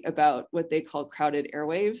grouchy about what they call crowded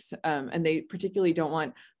airwaves. And they particularly don't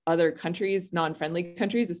want other countries, non-friendly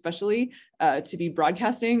countries especially, to be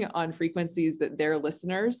broadcasting on frequencies that their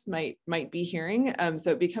listeners might be hearing.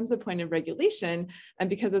 So it becomes a point of regulation. And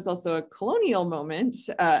because it's also a colonial moment,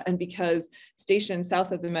 and because stations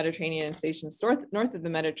south of the Mediterranean and stations north of the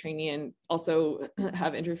Mediterranean also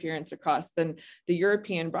have interference across, then the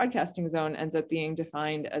European broadcasting zone ends up being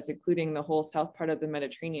defined as including the whole south part of the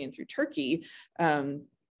Mediterranean through Turkey.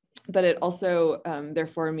 But it also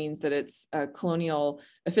therefore means that it's colonial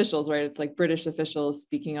officials, right? It's like British officials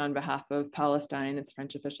speaking on behalf of Palestine, it's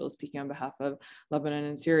French officials speaking on behalf of Lebanon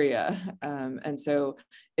and Syria. And so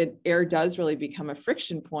air does really become a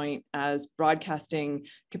friction point as broadcasting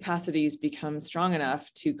capacities become strong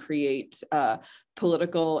enough to create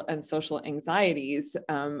political and social anxieties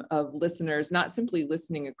of listeners, not simply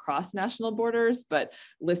listening across national borders, but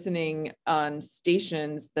listening on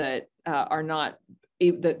stations that are not,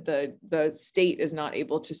 that the state is not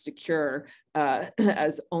able to secure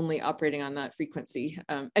as only operating on that frequency.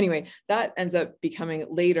 Anyway, that ends up becoming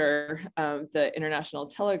later the International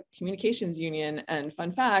Telecommunications Union, and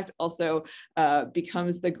fun fact, also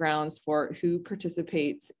becomes the grounds for who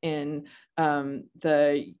participates in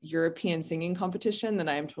the European singing competition that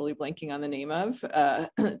I am totally blanking on the name of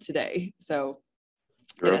today. So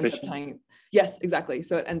it ends up tying, yes, exactly.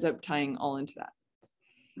 So it ends up tying all into that.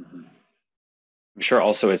 Mm-hmm. I'm sure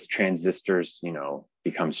also as transistors,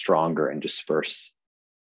 become stronger and disperse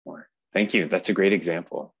more. Thank you. That's a great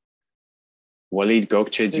example. Waleed,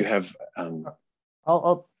 Gökçe, do you have? I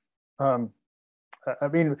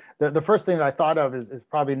mean, the first thing that I thought of is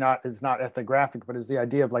probably not ethnographic, but is the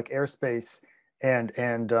idea of like airspace and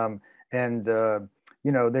the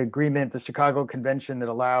agreement, the Chicago Convention that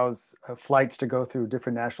allows flights to go through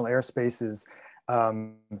different national airspaces.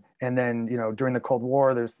 And then, during the Cold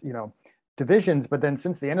War, there's, divisions, but then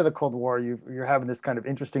since the end of the Cold War, you're having this kind of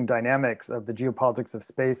interesting dynamics of the geopolitics of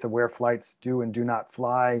space, of where flights do and do not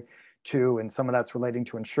fly to, and some of that's relating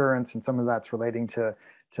to insurance, and some of that's relating to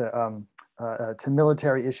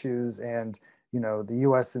military issues. And the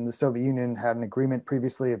U.S. and the Soviet Union had an agreement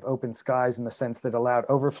previously of open skies in the sense that allowed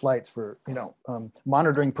overflights for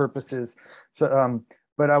monitoring purposes. So,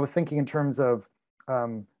 but I was thinking in terms of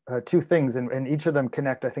two things, and each of them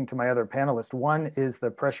connect, I think, to my other panelists. One is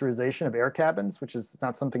the pressurization of air cabins, which is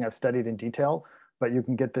not something I've studied in detail, but you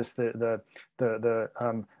can get this, the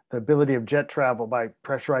ability of jet travel by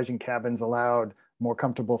pressurizing cabins allowed more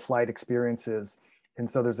comfortable flight experiences. And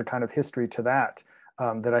so there's a kind of history to that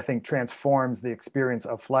that I think transforms the experience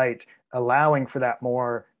of flight, allowing for that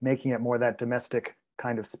more, making it more that domestic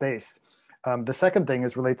kind of space. The second thing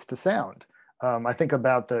relates to sound. I think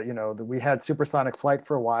about we had supersonic flight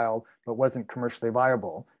for a while, but wasn't commercially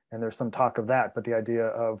viable. And there's some talk of that, but the idea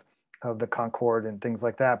of the Concorde and things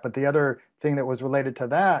like that. But the other thing that was related to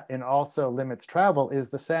that and also limits travel is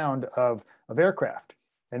the sound of aircraft.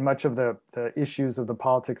 And much of the issues of the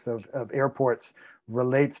politics of airports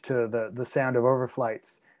relates to the sound of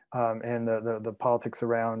overflights and the politics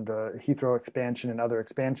around Heathrow expansion and other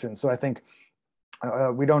expansions. So I think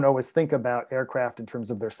we don't always think about aircraft in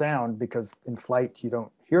terms of their sound, because in flight you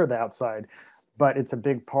don't hear the outside, but it's a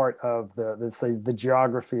big part of the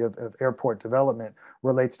geography of airport development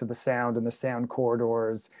relates to the sound and the sound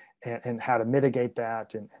corridors and how to mitigate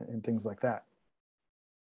that and things like that.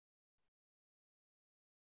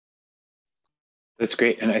 That's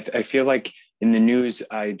great. And I feel like in the news,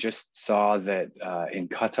 I just saw that in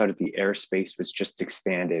Qatar, the airspace was just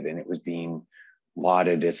expanded, and it was being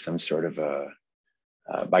lauded as some sort of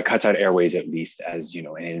by Qatar Airways, at least, as an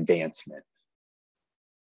advancement.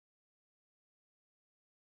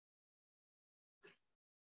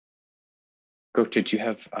 Gökçe, do you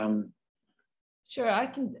have? Sure, I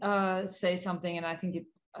can say something, and I think it,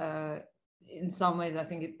 in some ways, I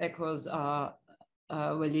think it echoes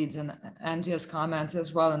Waleed's and Andrea's comments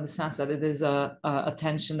as well, in the sense that it is a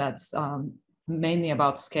tension that's mainly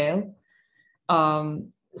about scale.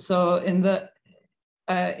 So in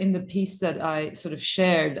the piece that I sort of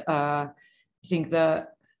shared, I think the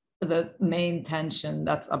main tension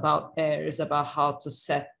that's about air is about how to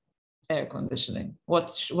set air conditioning.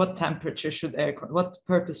 What temperature should what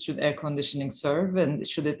purpose should air conditioning serve, and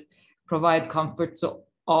should it provide comfort to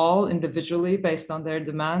all individually based on their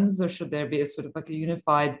demands, or should there be a sort of like a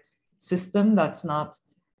unified system that's not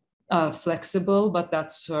flexible but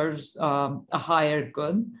that serves a higher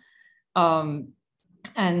good?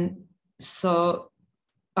 And so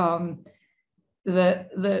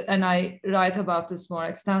and I write about this more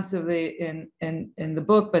extensively in the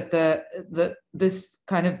book, but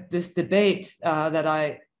this debate that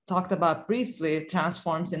I talked about briefly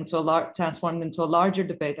transformed into a larger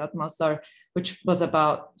debate at Masdar, which was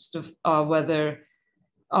about sort of whether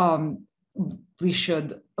we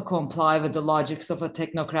should comply with the logics of a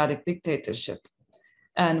technocratic dictatorship,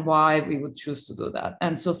 and why we would choose to do that.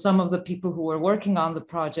 And so some of the people who were working on the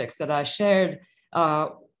projects that I shared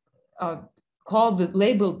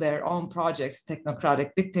labeled their own projects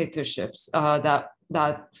technocratic dictatorships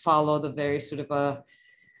that follow the very sort of a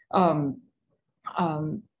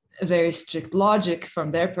very strict logic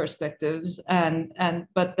from their perspectives,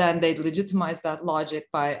 but then they legitimized that logic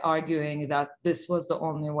by arguing that this was the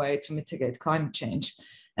only way to mitigate climate change,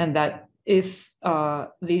 and that if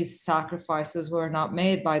these sacrifices were not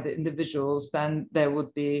made by the individuals, then there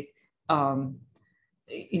would be, that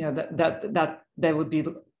there would be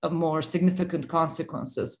more significant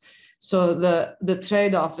consequences. So the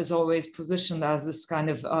trade-off is always positioned as this kind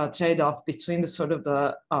of trade-off between the sort of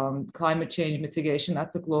the climate change mitigation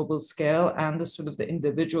at the global scale and the sort of the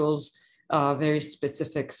individual's very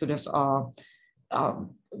specific sort of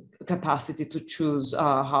capacity to choose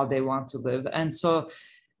how they want to live. And so,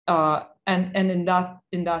 and in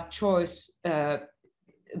that choice,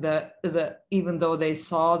 even though they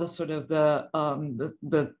saw the sort of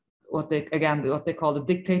what they call the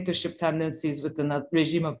dictatorship tendencies within a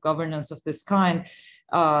regime of governance of this kind,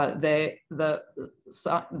 the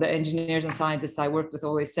engineers and scientists I work with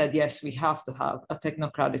always said, yes, we have to have a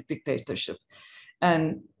technocratic dictatorship.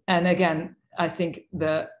 And again, I think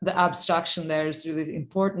the abstraction there is really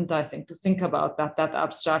important, I think, to think about that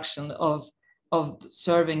abstraction of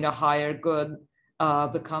serving a higher good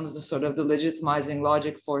becomes the sort of the legitimizing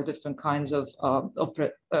logic for different kinds of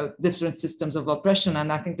different systems of oppression.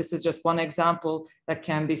 And I think this is just one example that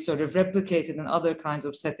can be sort of replicated in other kinds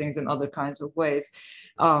of settings and other kinds of ways.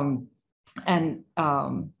 Yeah,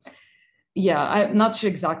 I'm not sure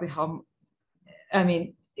exactly how, I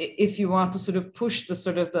mean, if you want to sort of push the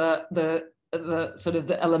sort of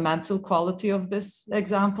the elemental quality of this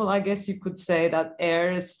example, I guess you could say that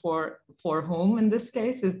air is for whom in this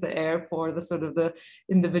case? Is the air for the sort of the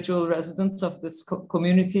individual residents of this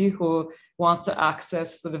community who want to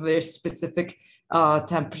access sort of very specific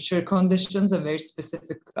temperature conditions and very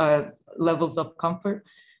specific levels of comfort?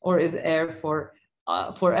 Or is air for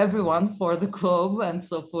everyone, for the globe, and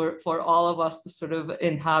so for all of us to sort of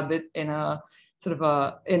inhabit in a sort of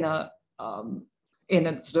in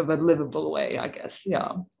a sort of a livable way, I guess,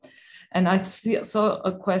 yeah. And I saw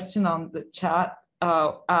a question on the chat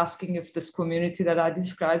asking if this community that I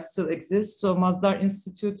described still exists. So Masdar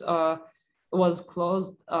Institute was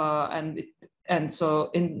closed, and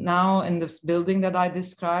so now in this building that I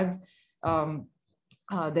described,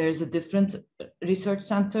 there's a different research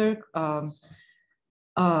center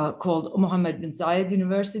called Mohammed bin Zayed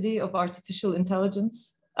University of Artificial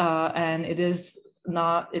Intelligence, and it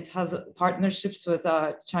has partnerships with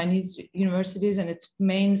Chinese universities, and its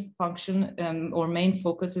main function or main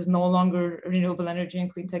focus is no longer renewable energy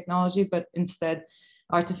and clean technology, but instead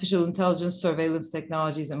artificial intelligence, surveillance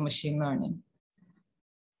technologies, and machine learning.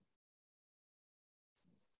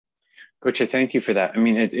 Gökçe, thank you for that. I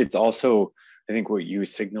mean, it's also, I think what you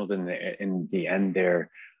signaled in the end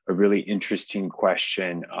there, a really interesting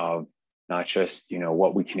question of not just, you know,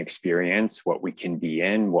 what we can experience, what we can be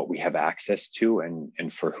in, what we have access to,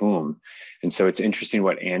 and for whom. And so it's interesting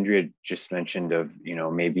what Andrea just mentioned of, you know,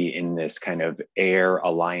 maybe in this kind of air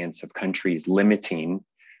alliance of countries limiting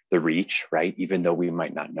the reach, right? Even though we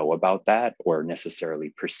might not know about that or necessarily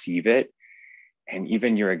perceive it. And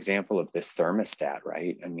even your example of this thermostat,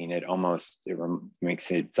 right? I mean, it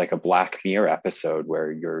makes it's like a Black Mirror episode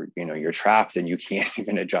where you're trapped and you can't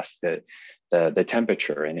even adjust the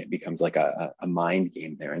temperature, and it becomes like a mind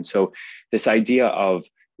game there. And so this idea of,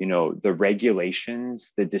 you know, the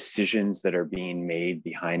regulations, the decisions that are being made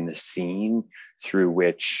behind the scene through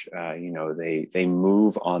which, you know, they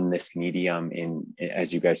move on this medium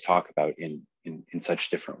as you guys talk about in such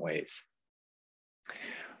different ways.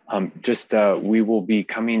 We will be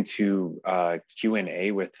coming to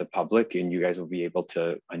Q&A with the public, and you guys will be able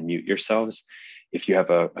to unmute yourselves if you have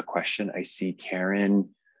a question. I see Karen.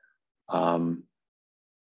 Karen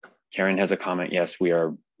has a comment. Yes, we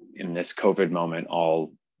are in this COVID moment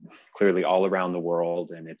clearly all around the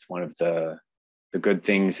world, and it's one of the good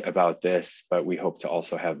things about this, but we hope to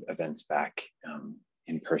also have events back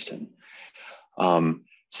in person.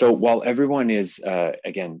 So while everyone is,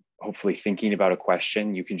 again, hopefully thinking about a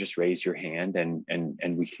question, you can just raise your hand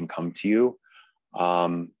and we can come to you.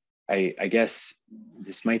 I guess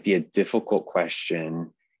this might be a difficult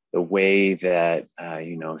question, the way that,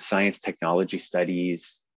 you know, science technology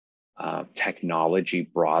studies, technology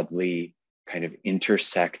broadly kind of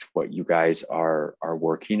intersect what you guys are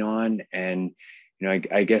working on. And, you know,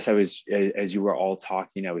 I guess as you were all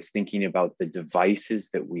talking, I was thinking about the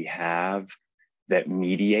devices that we have that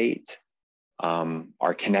mediate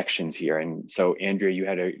our connections here. And so, Andrea, you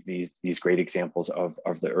had these great examples of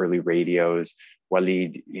the early radios.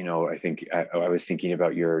 Waleed, you know, I think I was thinking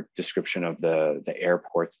about your description of the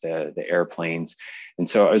airports, the airplanes. And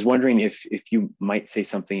so I was wondering if you might say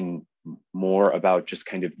something more about just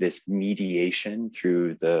kind of this mediation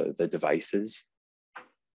through the devices.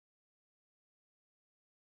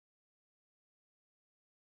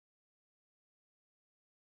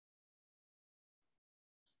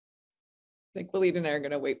 I think Waleed and I are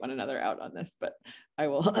going to wait one another out on this, but I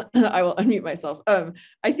will I will unmute myself.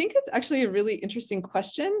 I think it's actually a really interesting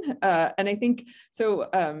question, and I think so.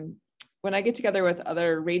 When I get together with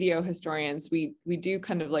other radio historians, we do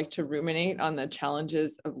kind of like to ruminate on the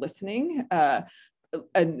challenges of listening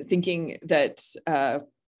and thinking that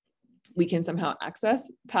we can somehow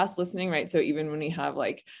access past listening, right? So even when we have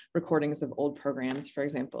like recordings of old programs, for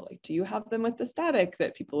example, like, do you have them with the static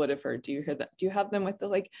that people would have heard? Do you hear that? Do you have them with the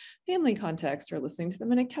like family context or listening to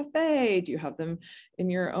them in a cafe? Do you have them in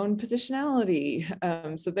your own positionality?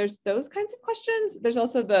 So there's those kinds of questions. There's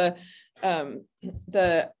also I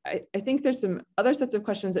think there's some other sets of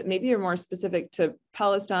questions that maybe are more specific to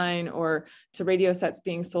Palestine or to radio sets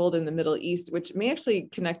being sold in the Middle East, which may actually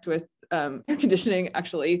connect with air conditioning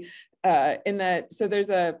actually, in that, so there's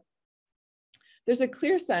a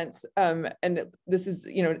clear sense, and this is,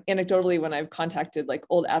 you know, anecdotally when I've contacted like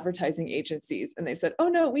old advertising agencies and they've said, oh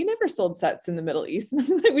no, we never sold sets in the Middle East.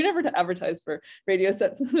 We never advertised for radio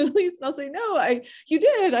sets in the Middle East. And I'll say, no, you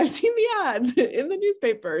did. I've seen the ads in the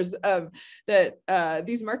newspapers, that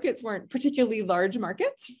these markets weren't particularly large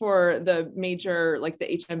markets for the major, like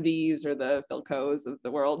the HMVs or the Philcos of the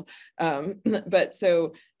world. But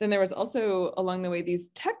so then there was also along the way these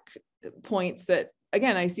tech points that,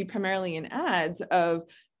 again, I see primarily in ads of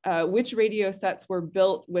which radio sets were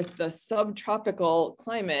built with the subtropical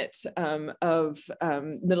climate of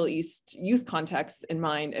Middle East use contexts in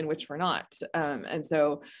mind and which were not. And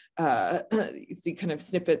so you see kind of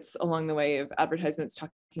snippets along the way of advertisements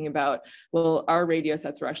talking about, well, our radio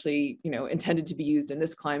sets were actually, you know, intended to be used in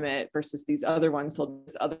this climate versus these other ones sold to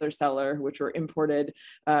this other seller, which were imported,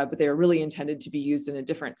 but they were really intended to be used in a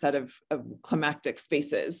different set of climactic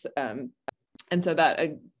spaces. And so that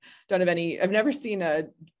I don't have any, I've never seen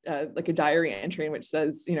like a diary entry in which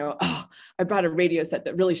says, you know, oh, I brought a radio set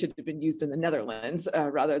that really should have been used in the Netherlands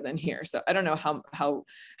rather than here. So I don't know how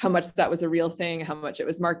much that was a real thing, how much it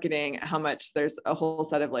was marketing, how much there's a whole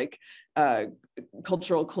set of like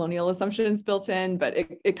cultural colonial assumptions built in, but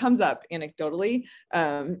it comes up anecdotally.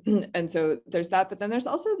 And so there's that, but then there's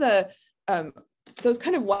also those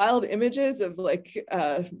kind of wild images of like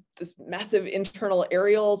this massive internal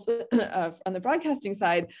aerials on the broadcasting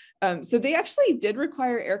side. So they actually did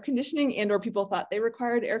require air conditioning, and or people thought they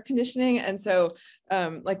required air conditioning. And so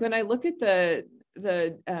like when I look at the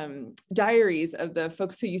diaries of the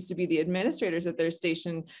folks who used to be the administrators at their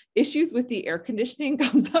station, issues with the air conditioning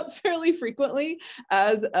comes up fairly frequently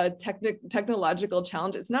as a technological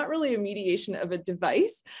challenge. It's not really a mediation of a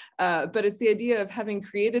device, but it's the idea of having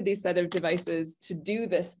created these set of devices to do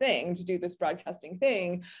this thing, to do this broadcasting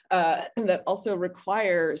thing, that also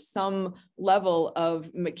require some level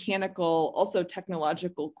of mechanical, also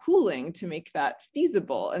technological cooling to make that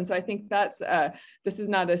feasible. And so I think that's, this is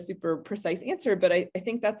not a super precise answer, but I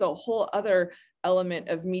think that's a whole other element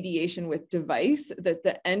of mediation with device that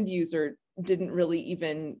the end user didn't really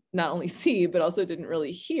even not only see, but also didn't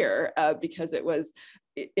really hear because it was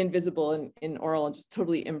invisible in oral and just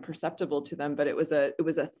totally imperceptible to them. But it was a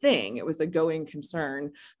thing, it was a going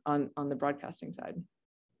concern on the broadcasting side.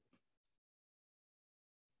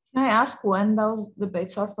 Can I ask when those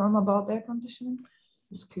debates are from about air conditioning?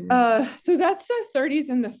 So that's the 30s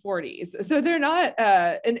and the 40s. So they're not,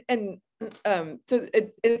 so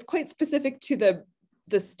it's quite specific to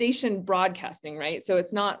the station broadcasting, right? So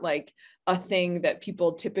it's not like a thing that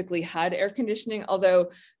people typically had air conditioning.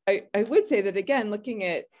 Although I would say that, again, looking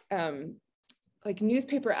at like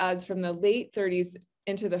newspaper ads from the late 30s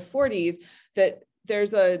into the 40s, that there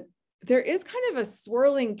is kind of a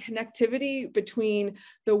swirling connectivity between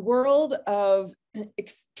the world of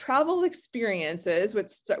travel experiences,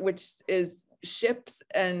 which is ships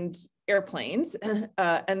and airplanes,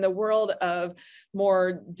 and the world of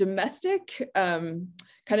more domestic,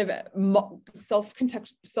 kind of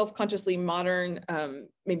self-consciously modern,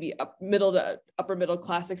 maybe upper middle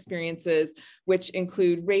class experiences, which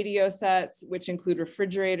include radio sets, which include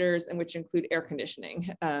refrigerators, and which include air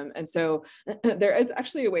conditioning. And so there is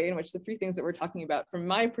actually a way in which the three things that we're talking about, from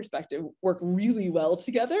my perspective, work really well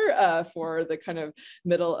together for the kind of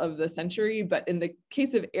middle of the century. But in the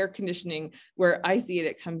case of air conditioning, where I see it,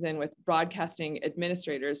 it comes in with broadcasting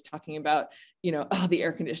administrators talking about oh, the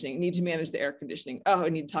air conditioning, need to manage the air conditioning. Oh, I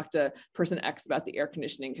need to talk to person X about the air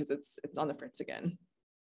conditioning because it's on the fritz again.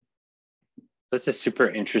 That's a super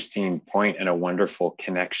interesting point and a wonderful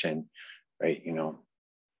connection, right?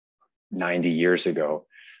 90 years ago.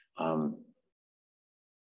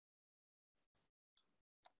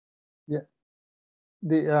 Yeah,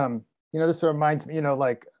 this reminds me,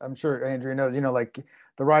 like I'm sure Andrea knows, like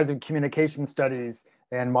the rise of communication studies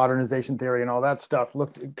and modernization theory and all that stuff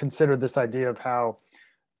considered this idea of how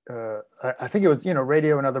I think it was,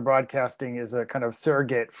 radio and other broadcasting is a kind of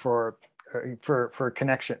surrogate for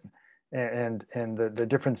connection and the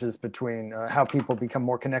differences between how people become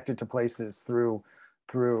more connected to places through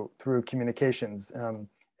communications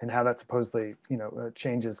and how that supposedly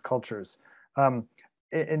changes cultures.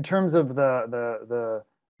 In terms of the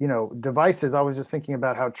devices, I was just thinking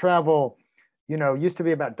about how travel used to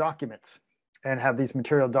be about documents and have these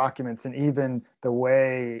material documents, and even the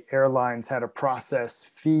way airlines had to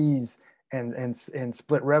process fees and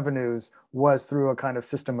split revenues was through a kind of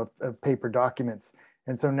system of paper documents.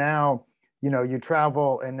 And so now, you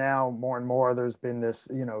travel, and now more and more there's been this,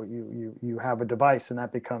 you have a device, and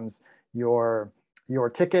that becomes your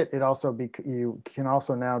ticket. It also you can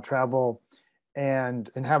also now travel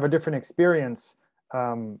and have a different experience,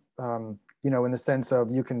 in the sense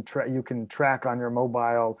of you can track on your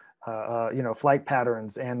mobile, flight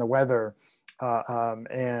patterns and the weather,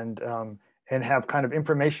 and have kind of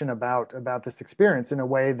information about this experience in a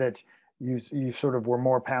way that you sort of were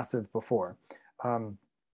more passive before.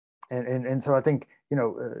 And so I think,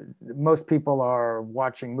 most people are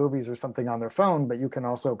watching movies or something on their phone, but you can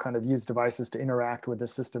also kind of use devices to interact with the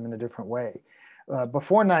system in a different way.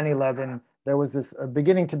 Before 9/11, there was this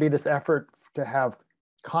beginning to be this effort to have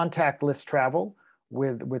contactless travel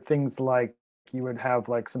with things like you would have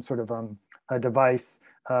like some sort of a device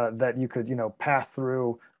that you could pass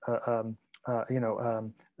through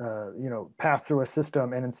pass through a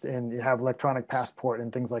system and you have electronic passport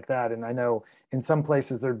and things like that. And I know in some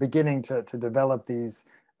places they're beginning to develop these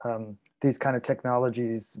kind of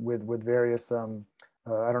technologies with various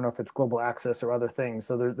I don't know if it's global access or other things.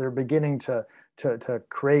 So they're beginning to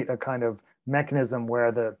create a kind of mechanism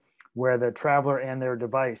where the traveler and their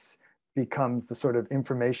device becomes the sort of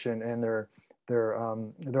information and their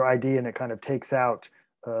ID, and it kind of takes out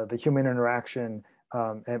the human interaction.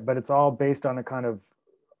 But it's all based on a kind of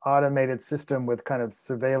automated system with kind of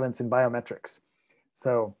surveillance and biometrics.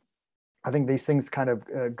 So I think these things kind of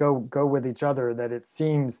go with each other, that it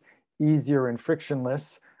seems easier and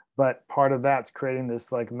frictionless, but part of that's creating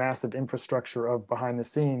this like massive infrastructure of behind the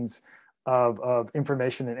scenes of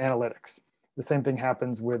information and analytics. The same thing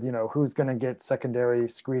happens with, who's going to get secondary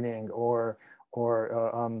screening or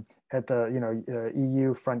at the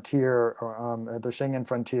EU frontier or at the Schengen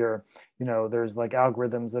frontier, there's like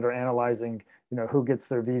algorithms that are analyzing, who gets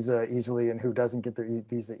their visa easily and who doesn't get their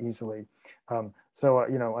visa easily. So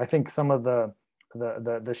I think some of the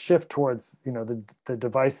shift towards the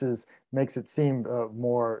devices makes it seem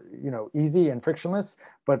more easy and frictionless,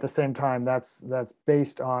 but at the same time that's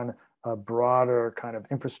based on a broader kind of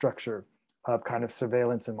infrastructure of kind of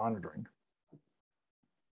surveillance and monitoring.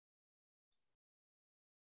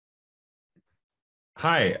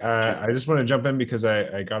 Hi, I just want to jump in because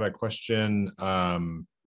I got a question from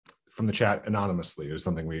the chat anonymously. It was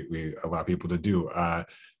something we allow people to do.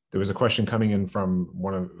 There was a question coming in from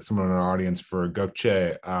someone in our audience for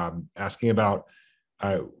Gökçe, asking about,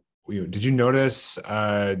 did you notice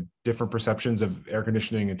different perceptions of air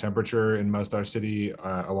conditioning and temperature in Masdar City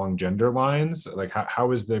along gender lines? Like how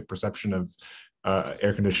is the perception of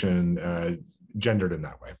air conditioning gendered in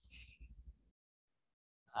that way?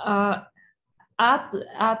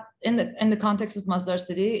 In the context of Masdar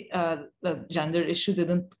City, the gender issue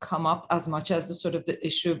didn't come up as much as the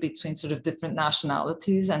issue between sort of different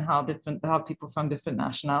nationalities and how people from different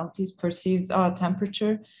nationalities perceive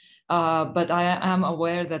temperature. But I am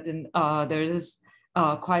aware that there is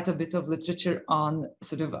quite a bit of literature on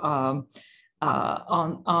sort of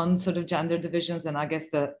gender divisions, and I guess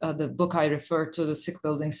the book I refer to, the Sick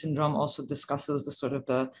Building Syndrome, also discusses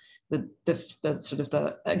the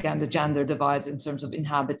gender divides in terms of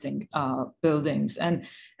inhabiting buildings, and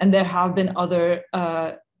there have been other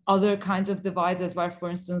kinds of divides as well. For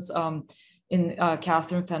instance, in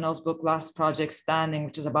Catherine Fennell's book Last Project Standing,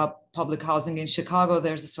 which is about public housing in Chicago,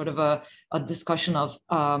 there's a sort of a discussion of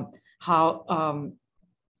how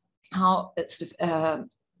it's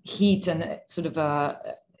heat and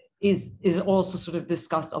is also sort of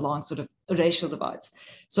discussed along sort of racial divides.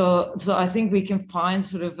 So I think we can find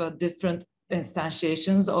sort of different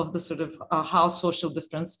instantiations of the sort of how social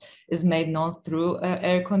difference is made known through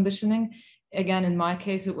air conditioning. again, in my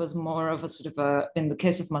case, it was more of a sort of a, in the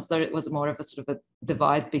case of Masdar, it was more of a sort of a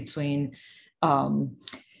divide between Emirati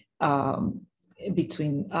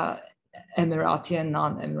and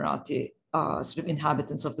non-Emirati sort of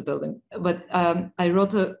inhabitants of the building. But I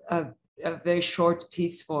wrote a very short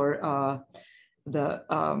piece for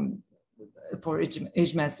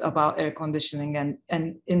Ijmes about air conditioning,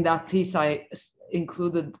 and in that piece I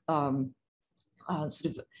included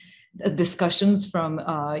sort of discussions from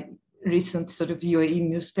recent sort of UAE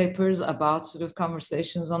newspapers about sort of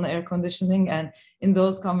conversations on air conditioning. And in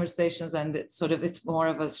those conversations, and it's more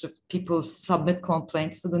of a sort of people submit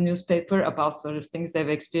complaints to the newspaper about sort of things they've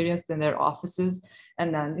experienced in their offices.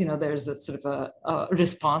 And then, you know, there's a sort of a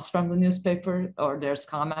response from the newspaper, or there's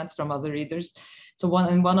comments from other readers. So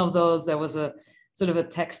in one of those, there was a sort of a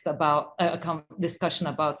text about a discussion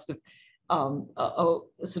about sort of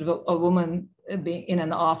a woman being in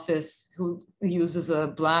an office who uses a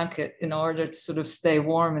blanket in order to sort of stay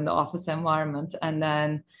warm in the office environment, and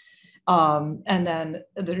then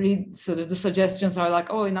the suggestions are like,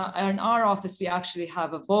 oh, in our office we actually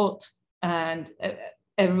have a vote, and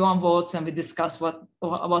everyone votes, and we discuss what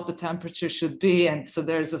the temperature should be, and so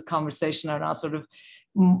there's a conversation around sort of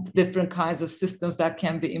different kinds of systems that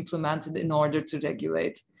can be implemented in order to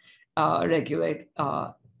regulate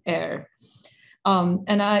air.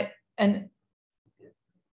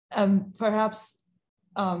 Perhaps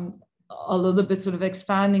a little bit sort of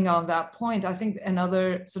expanding on that point, I think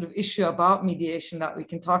another sort of issue about mediation that we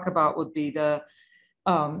can talk about would be sort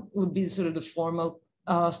of the formal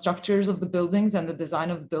structures of the buildings and the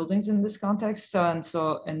design of the buildings in this context.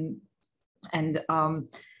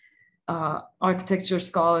 Architecture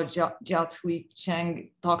scholar Jiahui Cheng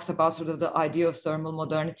talks about sort of the idea of thermal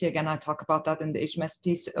modernity. Again, I talk about that in the HMS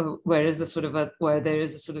piece, where there is a sort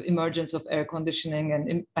of emergence of air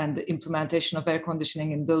conditioning, and the implementation of air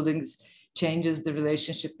conditioning in buildings changes the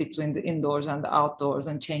relationship between the indoors and the outdoors,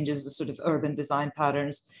 and changes the sort of urban design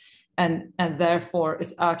patterns, and therefore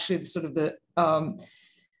it's actually the sort of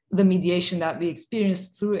the mediation that we experience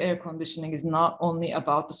through air conditioning is not only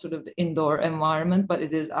about the sort of the indoor environment, but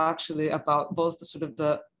it is actually about both the sort of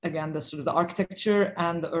the architecture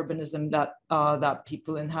and the urbanism that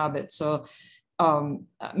people inhabit. So, I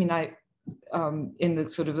mean, in the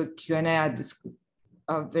sort of the Q&A, I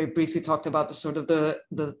very briefly talked about the sort of the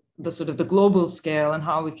global scale and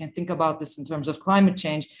how we can think about this in terms of climate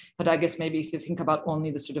change. But I guess maybe if you think about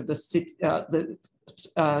only the sort of the city, the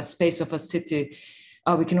space of a city,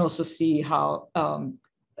 we can also see how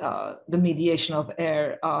the mediation of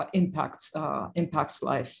air impacts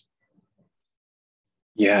life.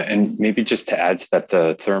 Yeah, and maybe just to add to that,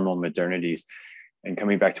 the thermal modernities, and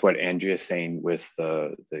coming back to what Andrea's saying with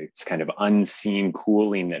the kind of unseen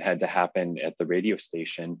cooling that had to happen at the radio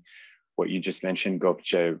station, what you just mentioned,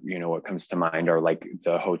 Gökçe, you know, what comes to mind are like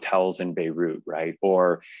the hotels in Beirut, right?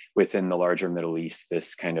 Or within the larger Middle East,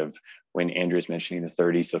 this kind of, when Andrew's mentioning the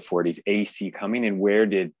 30s, the 40s, AC coming, and where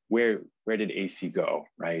did AC go,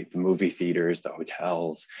 right? The movie theaters, the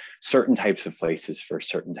hotels, certain types of places for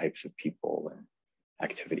certain types of people and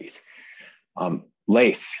activities.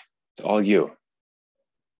 Laith, it's all you.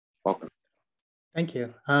 Welcome. Thank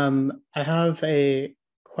you. I have a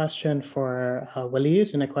question for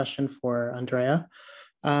Waleed and a question for Andrea.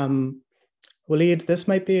 Waleed, this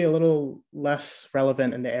might be a little less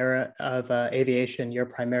relevant in the era of aviation you're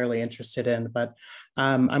primarily interested in, but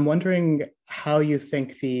I'm wondering how you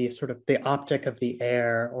think the optic of the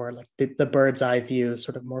air, or like the bird's eye view,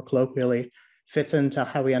 sort of more colloquially, fits into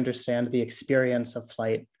how we understand the experience of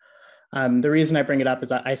flight. The reason I bring it up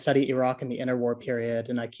is I study Iraq in the interwar period,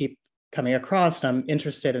 and I keep coming across, and I'm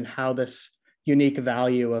interested in how this unique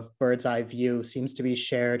value of bird's eye view seems to be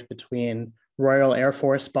shared between Royal Air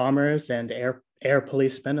Force bombers and air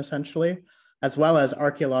policemen, essentially, as well as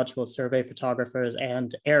archaeological survey photographers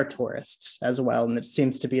and air tourists as well. And it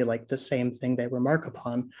seems to be like the same thing they remark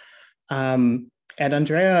upon. And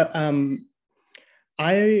Andrea,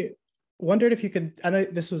 I wondered if you could, I know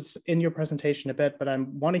this was in your presentation a bit, but I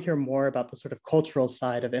want to hear more about the sort of cultural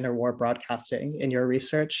side of interwar broadcasting in your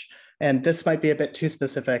research. And this might be a bit too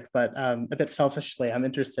specific, but a bit selfishly, I'm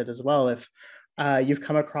interested as well if you've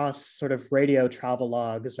come across sort of radio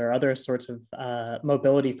travelogues or other sorts of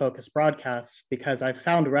mobility-focused broadcasts, because I've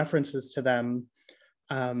found references to them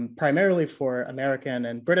primarily for American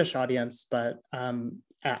and British audience, but I'm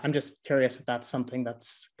just curious if that's something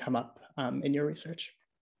that's come up in your research.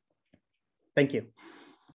 Thank you.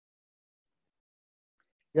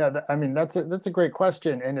 Yeah, I mean, that's a great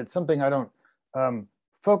question, and it's something I don't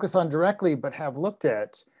focus on directly, but have looked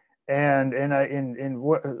at. And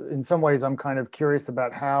in some ways, I'm kind of curious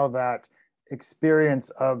about how that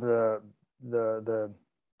experience of the the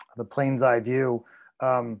plane's eye view,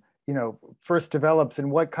 you know, first develops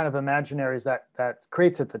and what kind of imaginaries that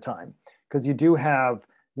creates at the time. Because you do have,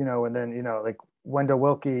 you know, and then, you know, like Wendell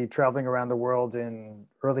Willkie traveling around the world in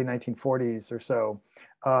early 1940s or so,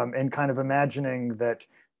 and kind of imagining that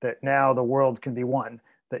now the world can be one,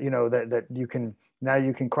 that, you know, that you can, now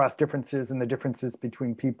you can cross differences and the differences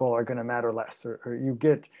between people are going to matter less, or you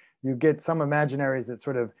get some imaginaries that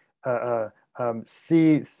sort of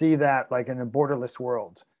see that like in a borderless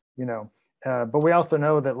world, you know. But we also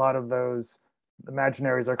know that a lot of those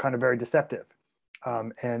imaginaries are kind of very deceptive,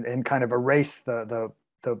 and kind of erase the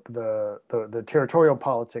territorial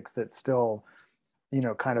politics that still, you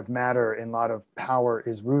know, kind of matter, and a lot of power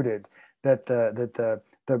is rooted. That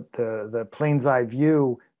the plane's eye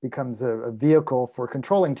view becomes a vehicle for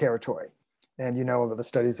controlling territory. And, you know, the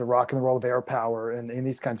studies of rock and the role of air power and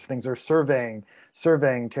these kinds of things are surveying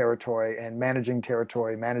territory and managing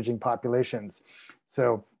territory, managing populations.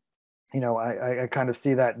 So, you know, I kind of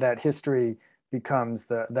see that history becomes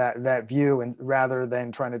that view, and rather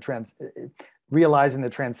than trying to realizing the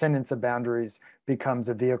transcendence of boundaries becomes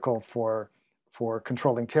a vehicle for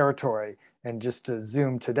controlling territory. And just to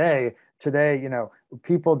zoom today, you know,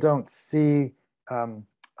 people don't see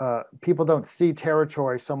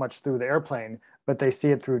territory so much through the airplane, but they see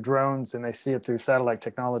it through drones and they see it through satellite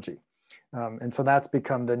technology. And so that's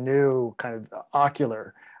become the new kind of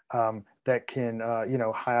ocular that can, you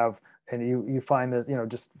know, have, and you find that, you know,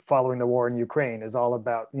 just following the war in Ukraine is all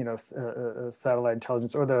about, you know, satellite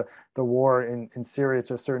intelligence, or the war in Syria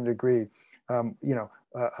to a certain degree, you know,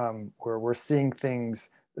 where we're seeing things,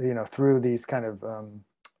 you know, through these kind of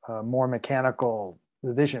more mechanical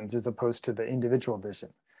visions as opposed to the individual vision.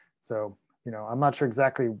 So, you know, I'm not sure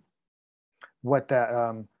exactly what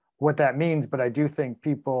that means, but I do think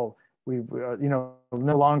people, you know,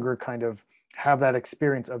 no longer kind of have that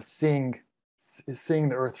experience of seeing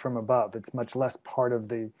the earth from above. It's much less part of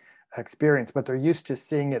the experience, but they're used to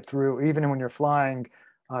seeing it through, even when you're flying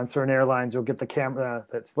on certain airlines, you'll get the camera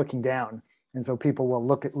that's looking down. And so people will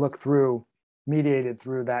look through, mediated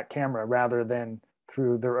through that camera rather than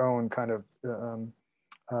through their own kind of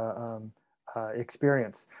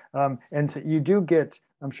experience. And you do get,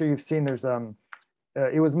 I'm sure you've seen, there's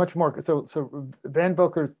it was much more, so Van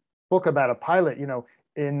Boeker's book about a pilot, you know,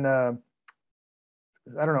 in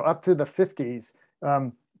I don't know, up to the 50s,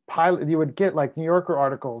 pilot, you would get like New Yorker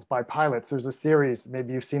articles by pilots. There's a series,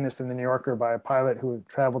 maybe you've seen this in the New Yorker, by a pilot who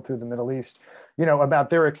traveled through the Middle East, you know, about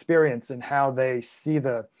their experience and how they see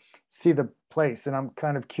the place. And I'm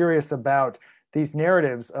kind of curious about these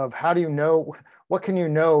narratives of how do you know, what can you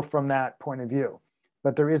know from that point of view?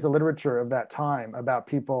 But there is a literature of that time about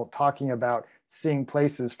people talking about seeing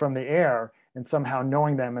places from the air and somehow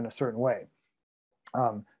knowing them in a certain way.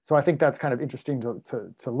 So I think that's kind of interesting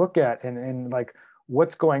to look at, and like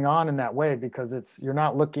what's going on in that way, because you're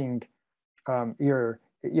not looking, you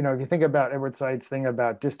know, if you think about Edward Said's thing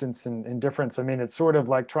about distance and difference, I mean, it's sort of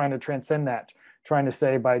like trying to transcend that, trying to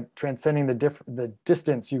say by transcending the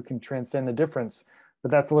distance, you can transcend the difference, but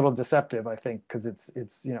that's a little deceptive, I think, because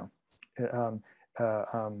it's you know,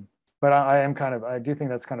 but I do think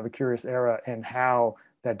that's kind of a curious era and how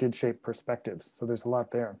that did shape perspectives. So there's a lot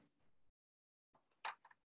there.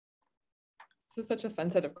 So such a fun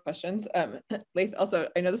set of questions. Laith, also,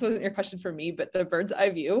 I know this wasn't your question for me, but the bird's eye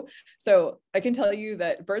view. So I can tell you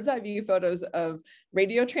that bird's eye view photos of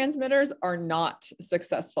radio transmitters are not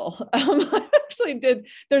successful. I actually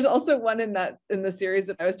there's also one in the series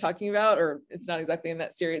that I was talking about, or it's not exactly in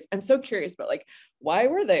that series. I'm so curious about like, why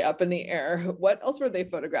were they up in the air? What else were they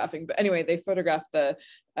photographing? But anyway, they photographed the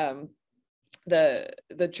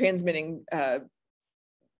transmitting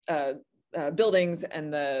buildings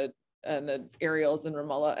and the aerials in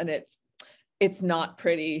Ramallah, and it's not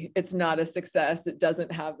pretty. It's not a success. It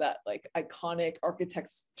doesn't have that like iconic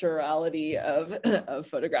architecturality of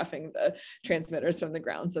photographing the transmitters from the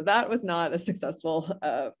ground. So that was not a successful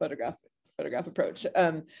photograph approach.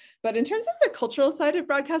 But in terms of the cultural side of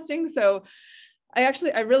broadcasting, so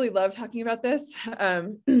I really love talking about this.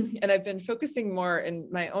 And I've been focusing more in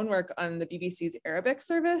my own work on the BBC's Arabic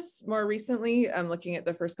service more recently. I'm looking at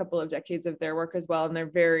the first couple of decades of their work as well. And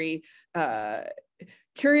they're very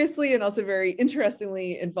curiously and also very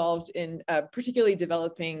interestingly involved in particularly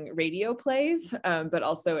developing radio plays, but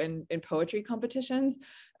also in poetry competitions.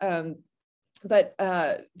 But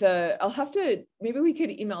I'll have to, maybe we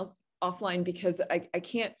could email offline because I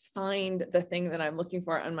can't find the thing that I'm looking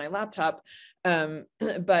for on my laptop.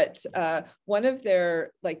 But one of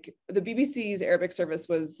their, like the BBC's Arabic service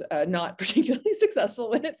was not particularly successful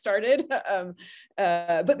when it started. But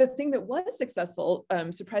the thing that was successful,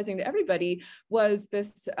 surprising to everybody, was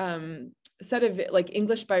this set of like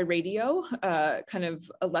English by radio kind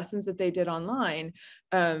of lessons that they did online.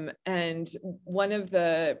 And one of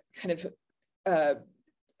the kind of,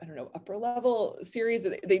 I don't know, upper level series,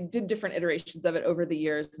 they did different iterations of it over the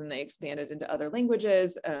years, and they expanded into other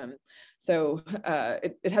languages. So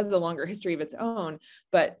it has a longer history of its own,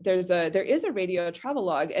 but there is a radio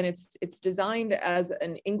travelogue, and it's designed as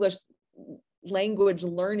an English language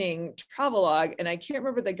learning travelogue. And I can't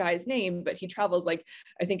remember the guy's name, but he travels, like,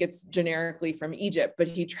 I think it's generically from Egypt, but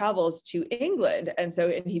he travels to England. And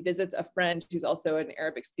he visits a friend who's also an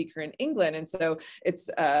Arabic speaker in England. And so it's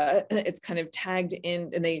kind of tagged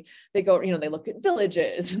in, and they go, they look at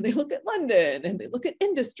villages, and they look at London, and they look at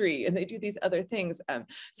industry, and they do these other things.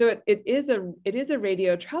 So it is a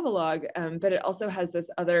radio travelogue, but it also has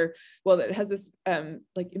this other, it has this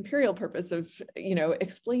like imperial purpose of,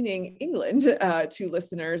 explaining England to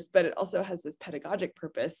listeners, but it also has this pedagogic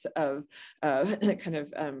purpose of kind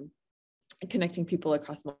of connecting people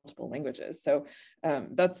across multiple languages. So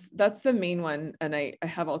that's the main one. And I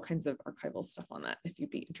have all kinds of archival stuff on that if you'd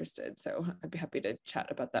be interested. So I'd be happy to chat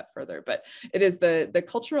about that further. But it is the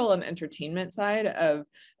cultural and entertainment side of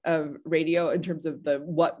radio in terms of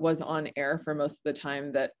what was on air for most of the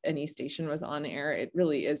time that any station was on air. It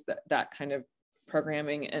really is that kind of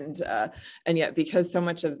programming, and yet, because so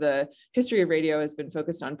much of the history of radio has been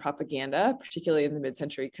focused on propaganda, particularly in the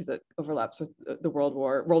mid-century, because it overlaps with the World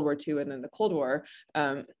War II and then the Cold War,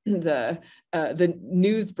 the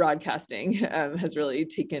news broadcasting has really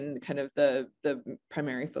taken kind of the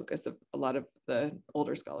primary focus of a lot of the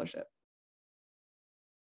older scholarship.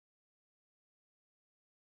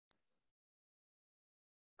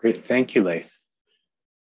 Great, thank you, Laith.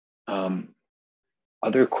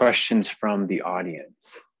 Other questions from the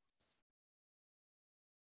audience?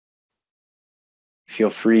 Feel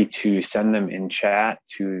free to send them in chat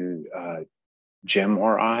to Jim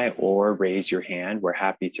or I, or raise your hand. We're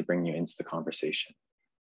happy to bring you into the conversation.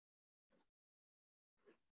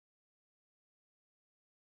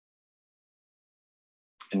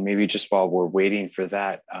 And maybe just while we're waiting for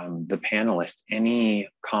that, the panelists, any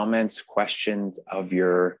comments, questions of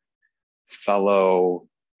your fellow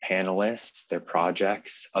panelists, their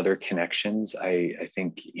projects, other connections? I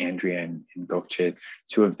think Andrea and Gökçe,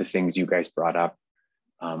 two of the things you guys brought up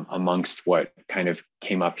amongst what kind of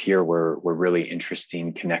came up here were really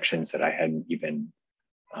interesting connections that I hadn't even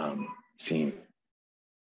seen.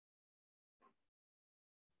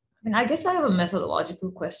 I mean, I guess I have a methodological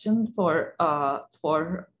question for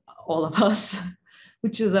all of us,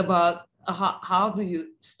 which is about how do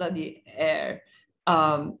you study air?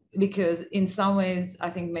 Because in some ways,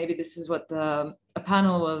 I think maybe this is what a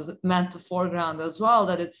panel was meant to foreground as well,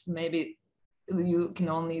 that it's maybe you can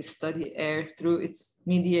only study air through its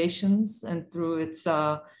mediations and through its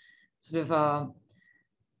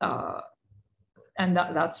and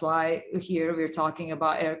that's why here we're talking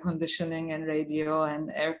about air conditioning and radio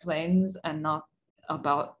and airplanes, and not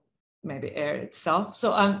about maybe air itself.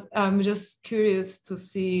 So I'm just curious to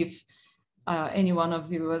see if any one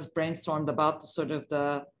of you has brainstormed about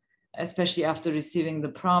especially after receiving the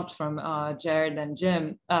prompt from Jared and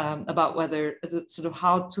Jim, about whether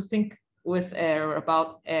how to think with air or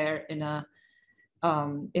about air in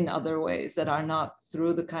other ways that are not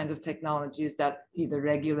through the kinds of technologies that either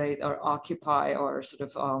regulate or occupy or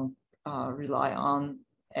rely on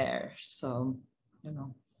air. So,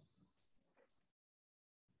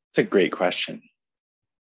 It's a great question.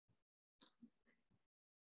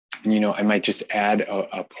 And, I might just add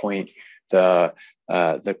a point. The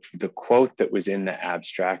quote that was in the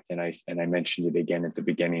abstract, and I mentioned it again at the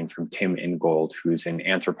beginning, from Tim Ingold, who's an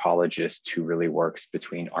anthropologist who really works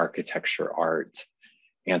between architecture, art,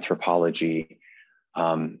 anthropology.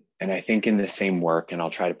 And I think in the same work, and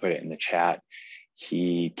I'll try to put it in the chat,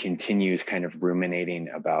 he continues kind of ruminating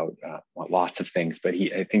about lots of things, but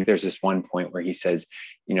I think there's this one point where he says,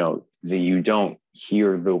 you don't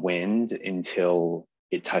hear the wind until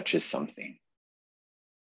it touches something.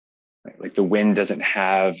 Right? Like the wind doesn't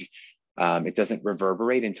have, it doesn't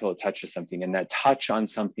reverberate until it touches something, and that touch on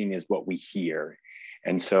something is what we hear.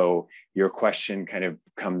 And so your question kind of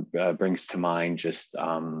brings to mind just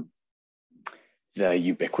the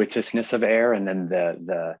ubiquitousness of air, and then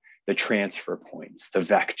the transfer points, the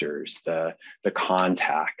vectors, the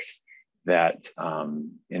contacts that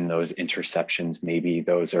in those interceptions, maybe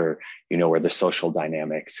those are, where the social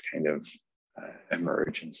dynamics kind of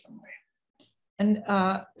emerge in some way. And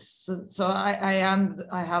so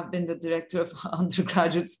I have been the director of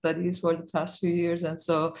undergraduate studies for the past few years. And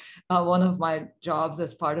so one of my jobs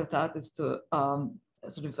as part of that is to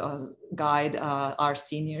guide our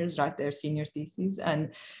seniors write their senior theses.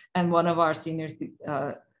 And one of our senior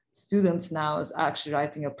student now is actually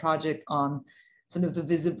writing a project on sort of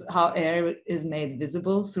the how air is made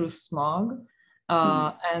visible through smog.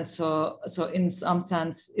 And so in some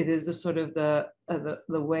sense, it is a sort of the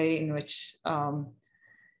way in which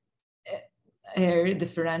air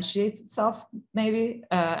differentiates itself, maybe,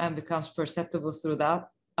 and becomes perceptible through that.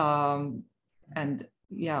 And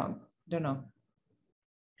yeah, I don't know.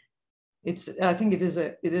 I think it is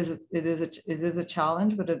a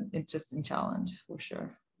challenge, but an interesting challenge for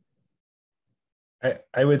sure.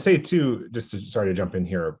 I would say too, just sorry to jump in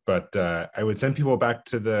here, but I would send people back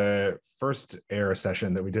to the first AIR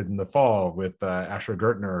session that we did in the fall with Ashra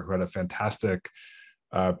Gertner, who had a fantastic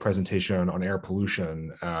presentation on air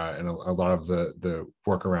pollution and a lot of the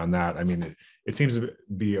work around that. I mean, it seems to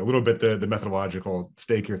be a little bit the methodological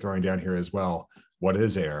stake you're throwing down here as well. What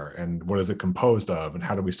is air and what is it composed of, and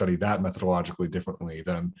how do we study that methodologically differently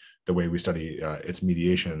than the way we study its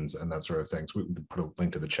mediations and that sort of thing? So we put a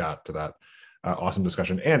link to the chat to that awesome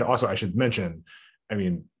discussion. And also I should mention, I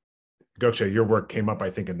mean, Gökçe, your work came up,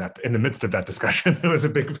 I think, in the midst of that discussion. It was a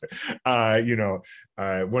big,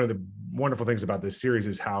 one of the wonderful things about this series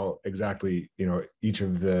is how exactly, each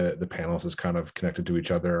of the panels is kind of connected to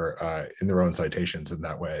each other in their own citations in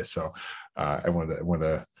that way. So I want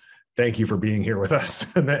to thank you for being here with us,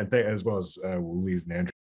 and as well as Waleed and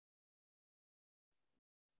Andrea.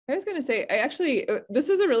 I was going to say, this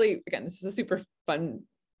was a super fun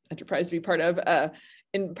enterprise to be part of,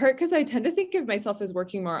 in part because I tend to think of myself as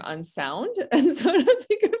working more on sound. And so I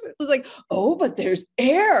think of it as like, oh, but there's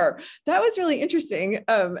air. That was really interesting.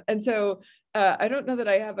 And so I don't know that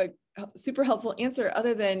I have a super helpful answer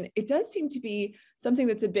other than it does seem to be something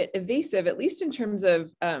that's a bit evasive, at least in terms of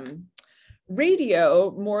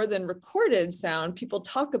radio more than recorded sound. People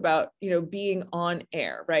talk about, being on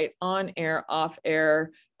air, right? On air, off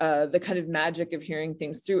air, the kind of magic of hearing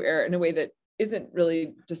things through air in a way that isn't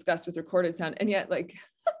really discussed with recorded sound. And yet, like,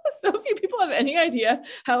 so few people have any idea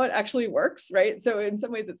how it actually works, right? So in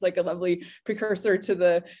some ways, it's like a lovely precursor to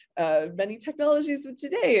the many technologies of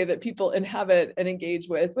today that people inhabit and engage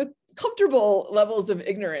with comfortable levels of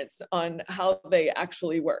ignorance on how they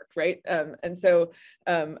actually work, right? And so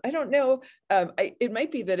I don't know, it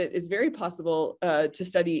might be that it is very possible to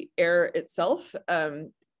study air itself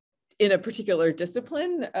in a particular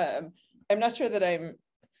discipline. I'm not sure that I'm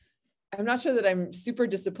super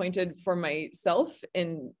disappointed for myself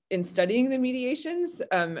in studying the mediations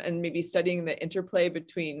and maybe studying the interplay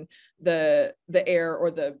between the air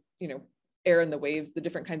or the air and the waves, the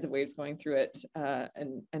different kinds of waves going through it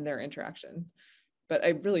and their interaction. But I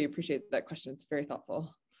really appreciate that question. It's very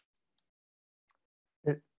thoughtful.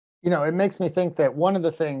 It makes me think that one of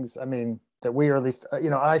the things, that we, or at least,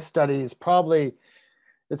 I study is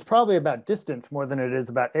it's probably about distance more than it is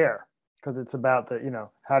about air. Because it's about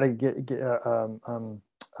how to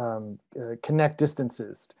connect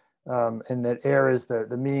distances, and that air is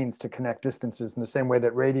the means to connect distances in the same way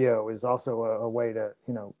that radio is also a way to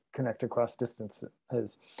connect across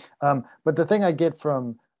distances. But the thing I get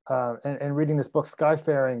from and reading this book,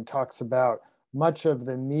 Skyfaring, talks about much of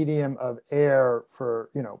the medium of air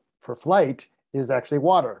for flight is actually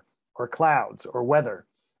water or clouds or weather,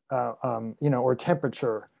 or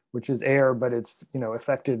temperature, which is air, but it's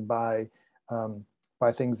affected by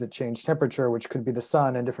things that change temperature, which could be the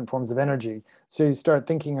sun and different forms of energy. So you start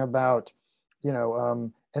thinking about,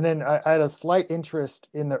 and then I had a slight interest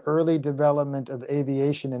in the early development of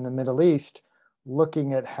aviation in the Middle East,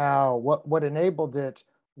 looking at how what enabled it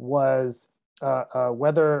was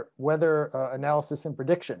weather analysis and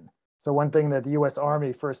prediction. So one thing that the U.S.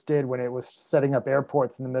 Army first did when it was setting up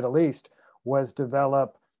airports in the Middle East was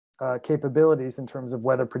develop capabilities in terms of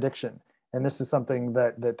weather prediction, and this is something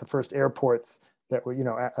that the first airports that were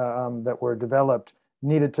that were developed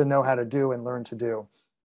needed to know how to do and learn to do.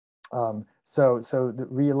 So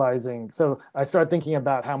I started thinking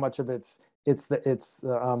about how much of it's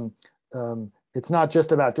not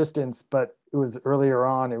just about distance, but it was earlier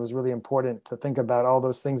on. It was really important to think about all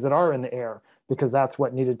those things that are in the air, because that's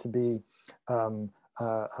what needed to be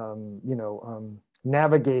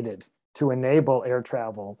navigated to enable air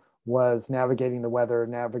travel. Was navigating the weather,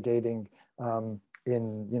 navigating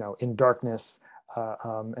in darkness,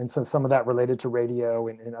 and so some of that related to radio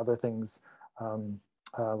and other things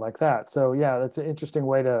like that. So yeah, that's an interesting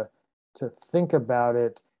way to think about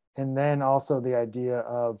it. And then also the idea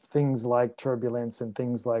of things like turbulence and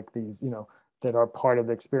things like these, that are part of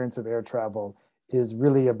the experience of air travel is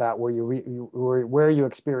really about where you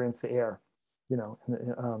experience the air,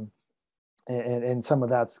 and some of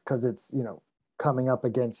that's because it's coming up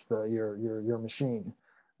against your machine,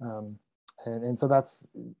 and so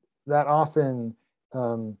that often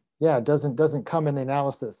yeah, it doesn't come in the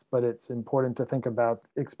analysis, but it's important to think about,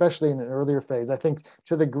 especially in an earlier phase. I think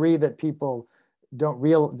to the degree that people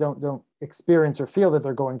don't experience or feel that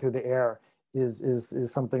they're going through the air is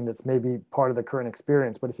something that's maybe part of the current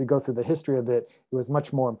experience. But if you go through the history of it, it was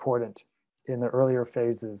much more important in the earlier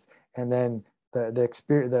phases. And then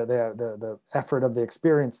the effort of the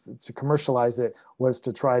experience to commercialize it was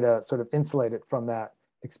to try to sort of insulate it from that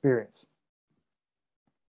experience.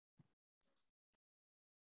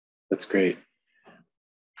 That's great.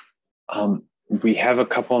 We have a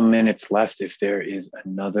couple of minutes left. If there is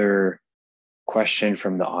another question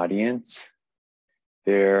from the audience,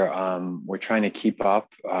 we're trying to keep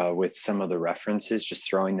up with some of the references, just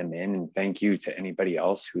throwing them in. And thank you to anybody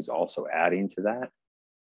else who's also adding to that.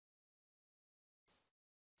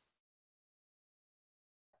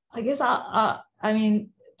 I guess I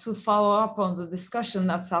mean, to follow up on the discussion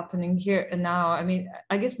that's happening here and now, I mean,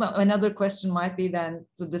 I guess another question might be then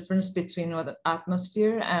the difference between what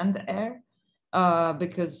atmosphere and air,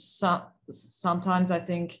 because sometimes I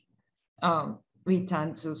think we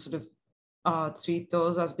tend to sort of treat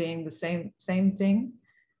those as being the same thing.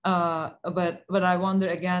 But I wonder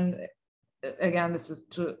again, this is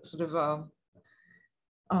to sort of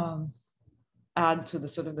add to the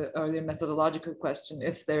sort of the earlier methodological question,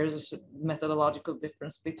 if there is a methodological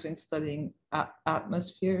difference between studying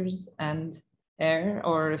atmospheres and air,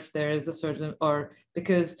 or if there is a certain, or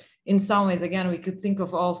because in some ways, again, we could think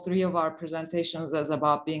of all three of our presentations as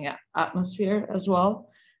about being atmosphere as well.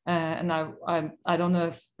 And I don't know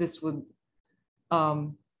if this would,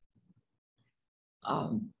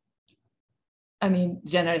 I mean,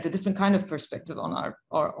 generate a different kind of perspective on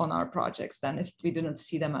our projects than if we didn't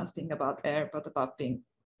see them as being about air, but about being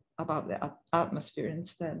about the atmosphere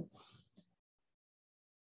instead.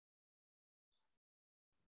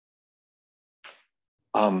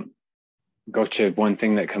 Gökçe, one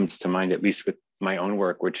thing that comes to mind, at least with my own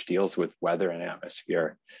work, which deals with weather and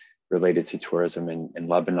atmosphere related to tourism in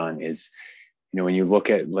Lebanon, is, you know, when you look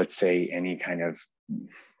at, let's say, any kind of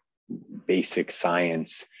basic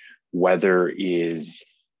science, weather is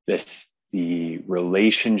the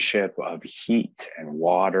relationship of heat and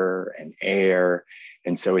water and air.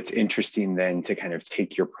 And so it's interesting then to kind of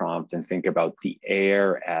take your prompt and think about the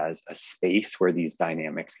air as a space where these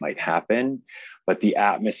dynamics might happen, but the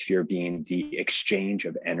atmosphere being the exchange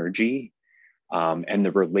of energy and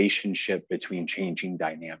the relationship between changing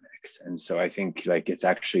dynamics. And so I think like it's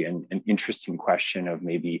actually an interesting question of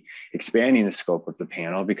maybe expanding the scope of the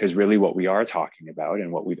panel, because really what we are talking about and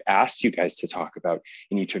what we've asked you guys to talk about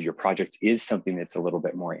in each of your projects is something that's a little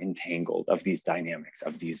bit more entangled of these dynamics,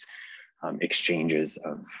 of these exchanges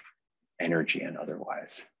of energy and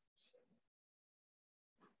otherwise.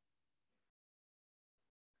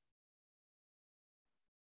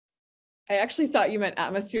 I actually thought you meant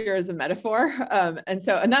atmosphere as a metaphor. And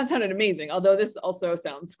that sounded amazing. Although this also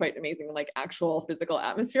sounds quite amazing, like actual physical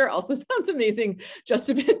atmosphere also sounds amazing, just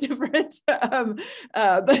a bit different. But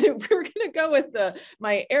if we were gonna go with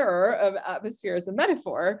my error of atmosphere as a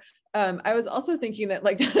metaphor, I was also thinking that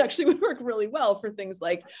like that actually would work really well for things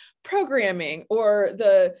like programming or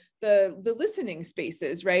the listening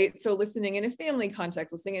spaces, right? So listening in a family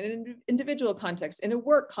context, listening in an individual context, in a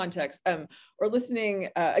work context, or listening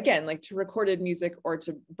again, like to recorded music or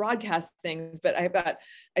to broadcast things. But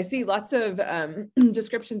I see lots of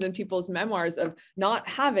descriptions in people's memoirs of not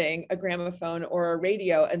having a gramophone or a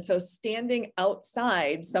radio. And so standing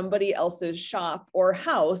outside somebody else's shop or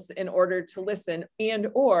house in order to listen, and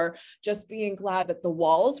or just being glad that the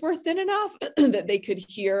walls were thin enough that they could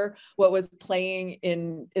hear what was playing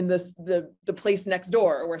in the place next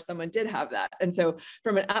door where someone did have that. And so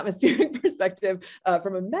from an atmospheric perspective,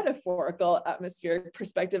 from a metaphorical atmospheric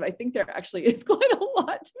perspective, I think there actually is quite a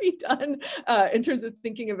lot to be done in terms of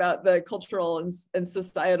thinking about the cultural and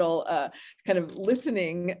societal kind of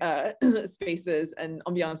listening spaces and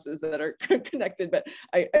ambiances that are connected. But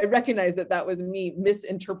I recognize that was me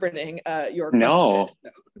misinterpreting your question.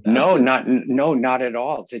 No, not at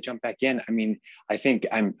all. To jump back in, I mean, I think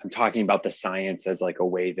I'm talking about the science as like a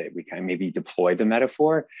way that we can maybe deploy the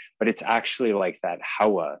metaphor, but it's actually like that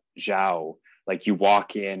hawa, zhao, like you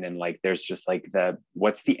walk in and like there's just like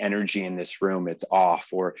what's the energy in this room, it's off,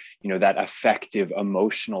 or you know, that affective,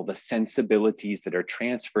 emotional, the sensibilities that are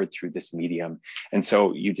transferred through this medium. And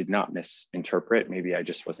so you did not misinterpret, maybe I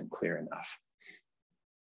just wasn't clear enough.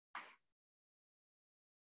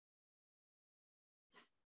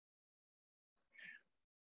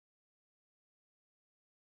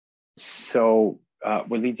 So,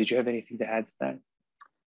 Waleed, did you have anything to add to that?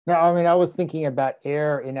 No, I mean, I was thinking about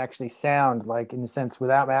air and actually sound, like in the sense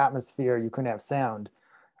without atmosphere, you couldn't have sound.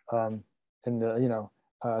 You know,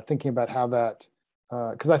 thinking about how that,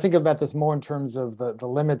 because I think about this more in terms of the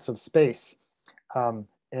limits of space,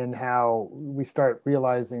 and how we start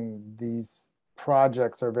realizing these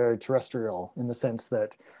projects are very terrestrial in the sense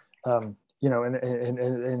that, you know,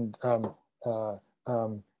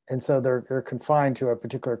 and so they're confined to a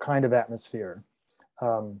particular kind of atmosphere.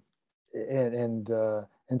 And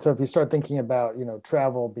so if you start thinking about, you know,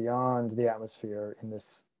 travel beyond the atmosphere in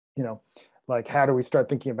this, you know, like how do we start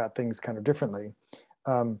thinking about things kind of differently?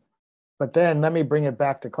 But then let me bring it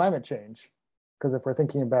back to climate change, because if we're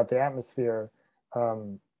thinking about the atmosphere,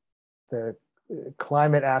 the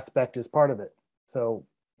climate aspect is part of it. So,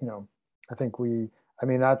 you know, I think I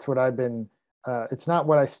mean, that's what I've been, it's not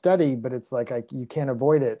what I study, but it's like you can't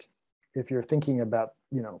avoid it if you're thinking about,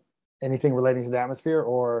 you know, anything relating to the atmosphere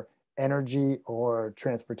or energy or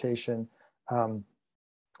transportation.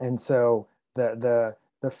 And so the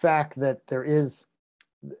fact that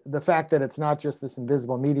the fact that it's not just this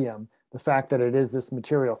invisible medium, the fact that it is this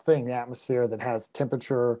material thing, the atmosphere that has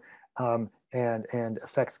temperature and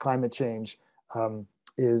affects climate change,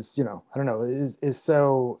 is, you know, I don't know, is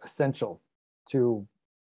so essential to,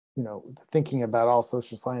 you know, thinking about all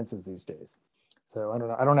social sciences these days. So I don't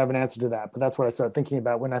know, I don't have an answer to that, but that's what I started thinking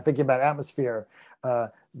about when I think about atmosphere.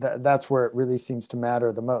 That's where it really seems to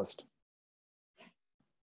matter the most.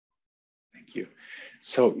 Thank you.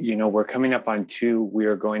 So, you know, we're coming up on 2. We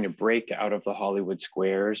are going to break out of the Hollywood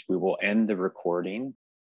Squares. We will end the recording.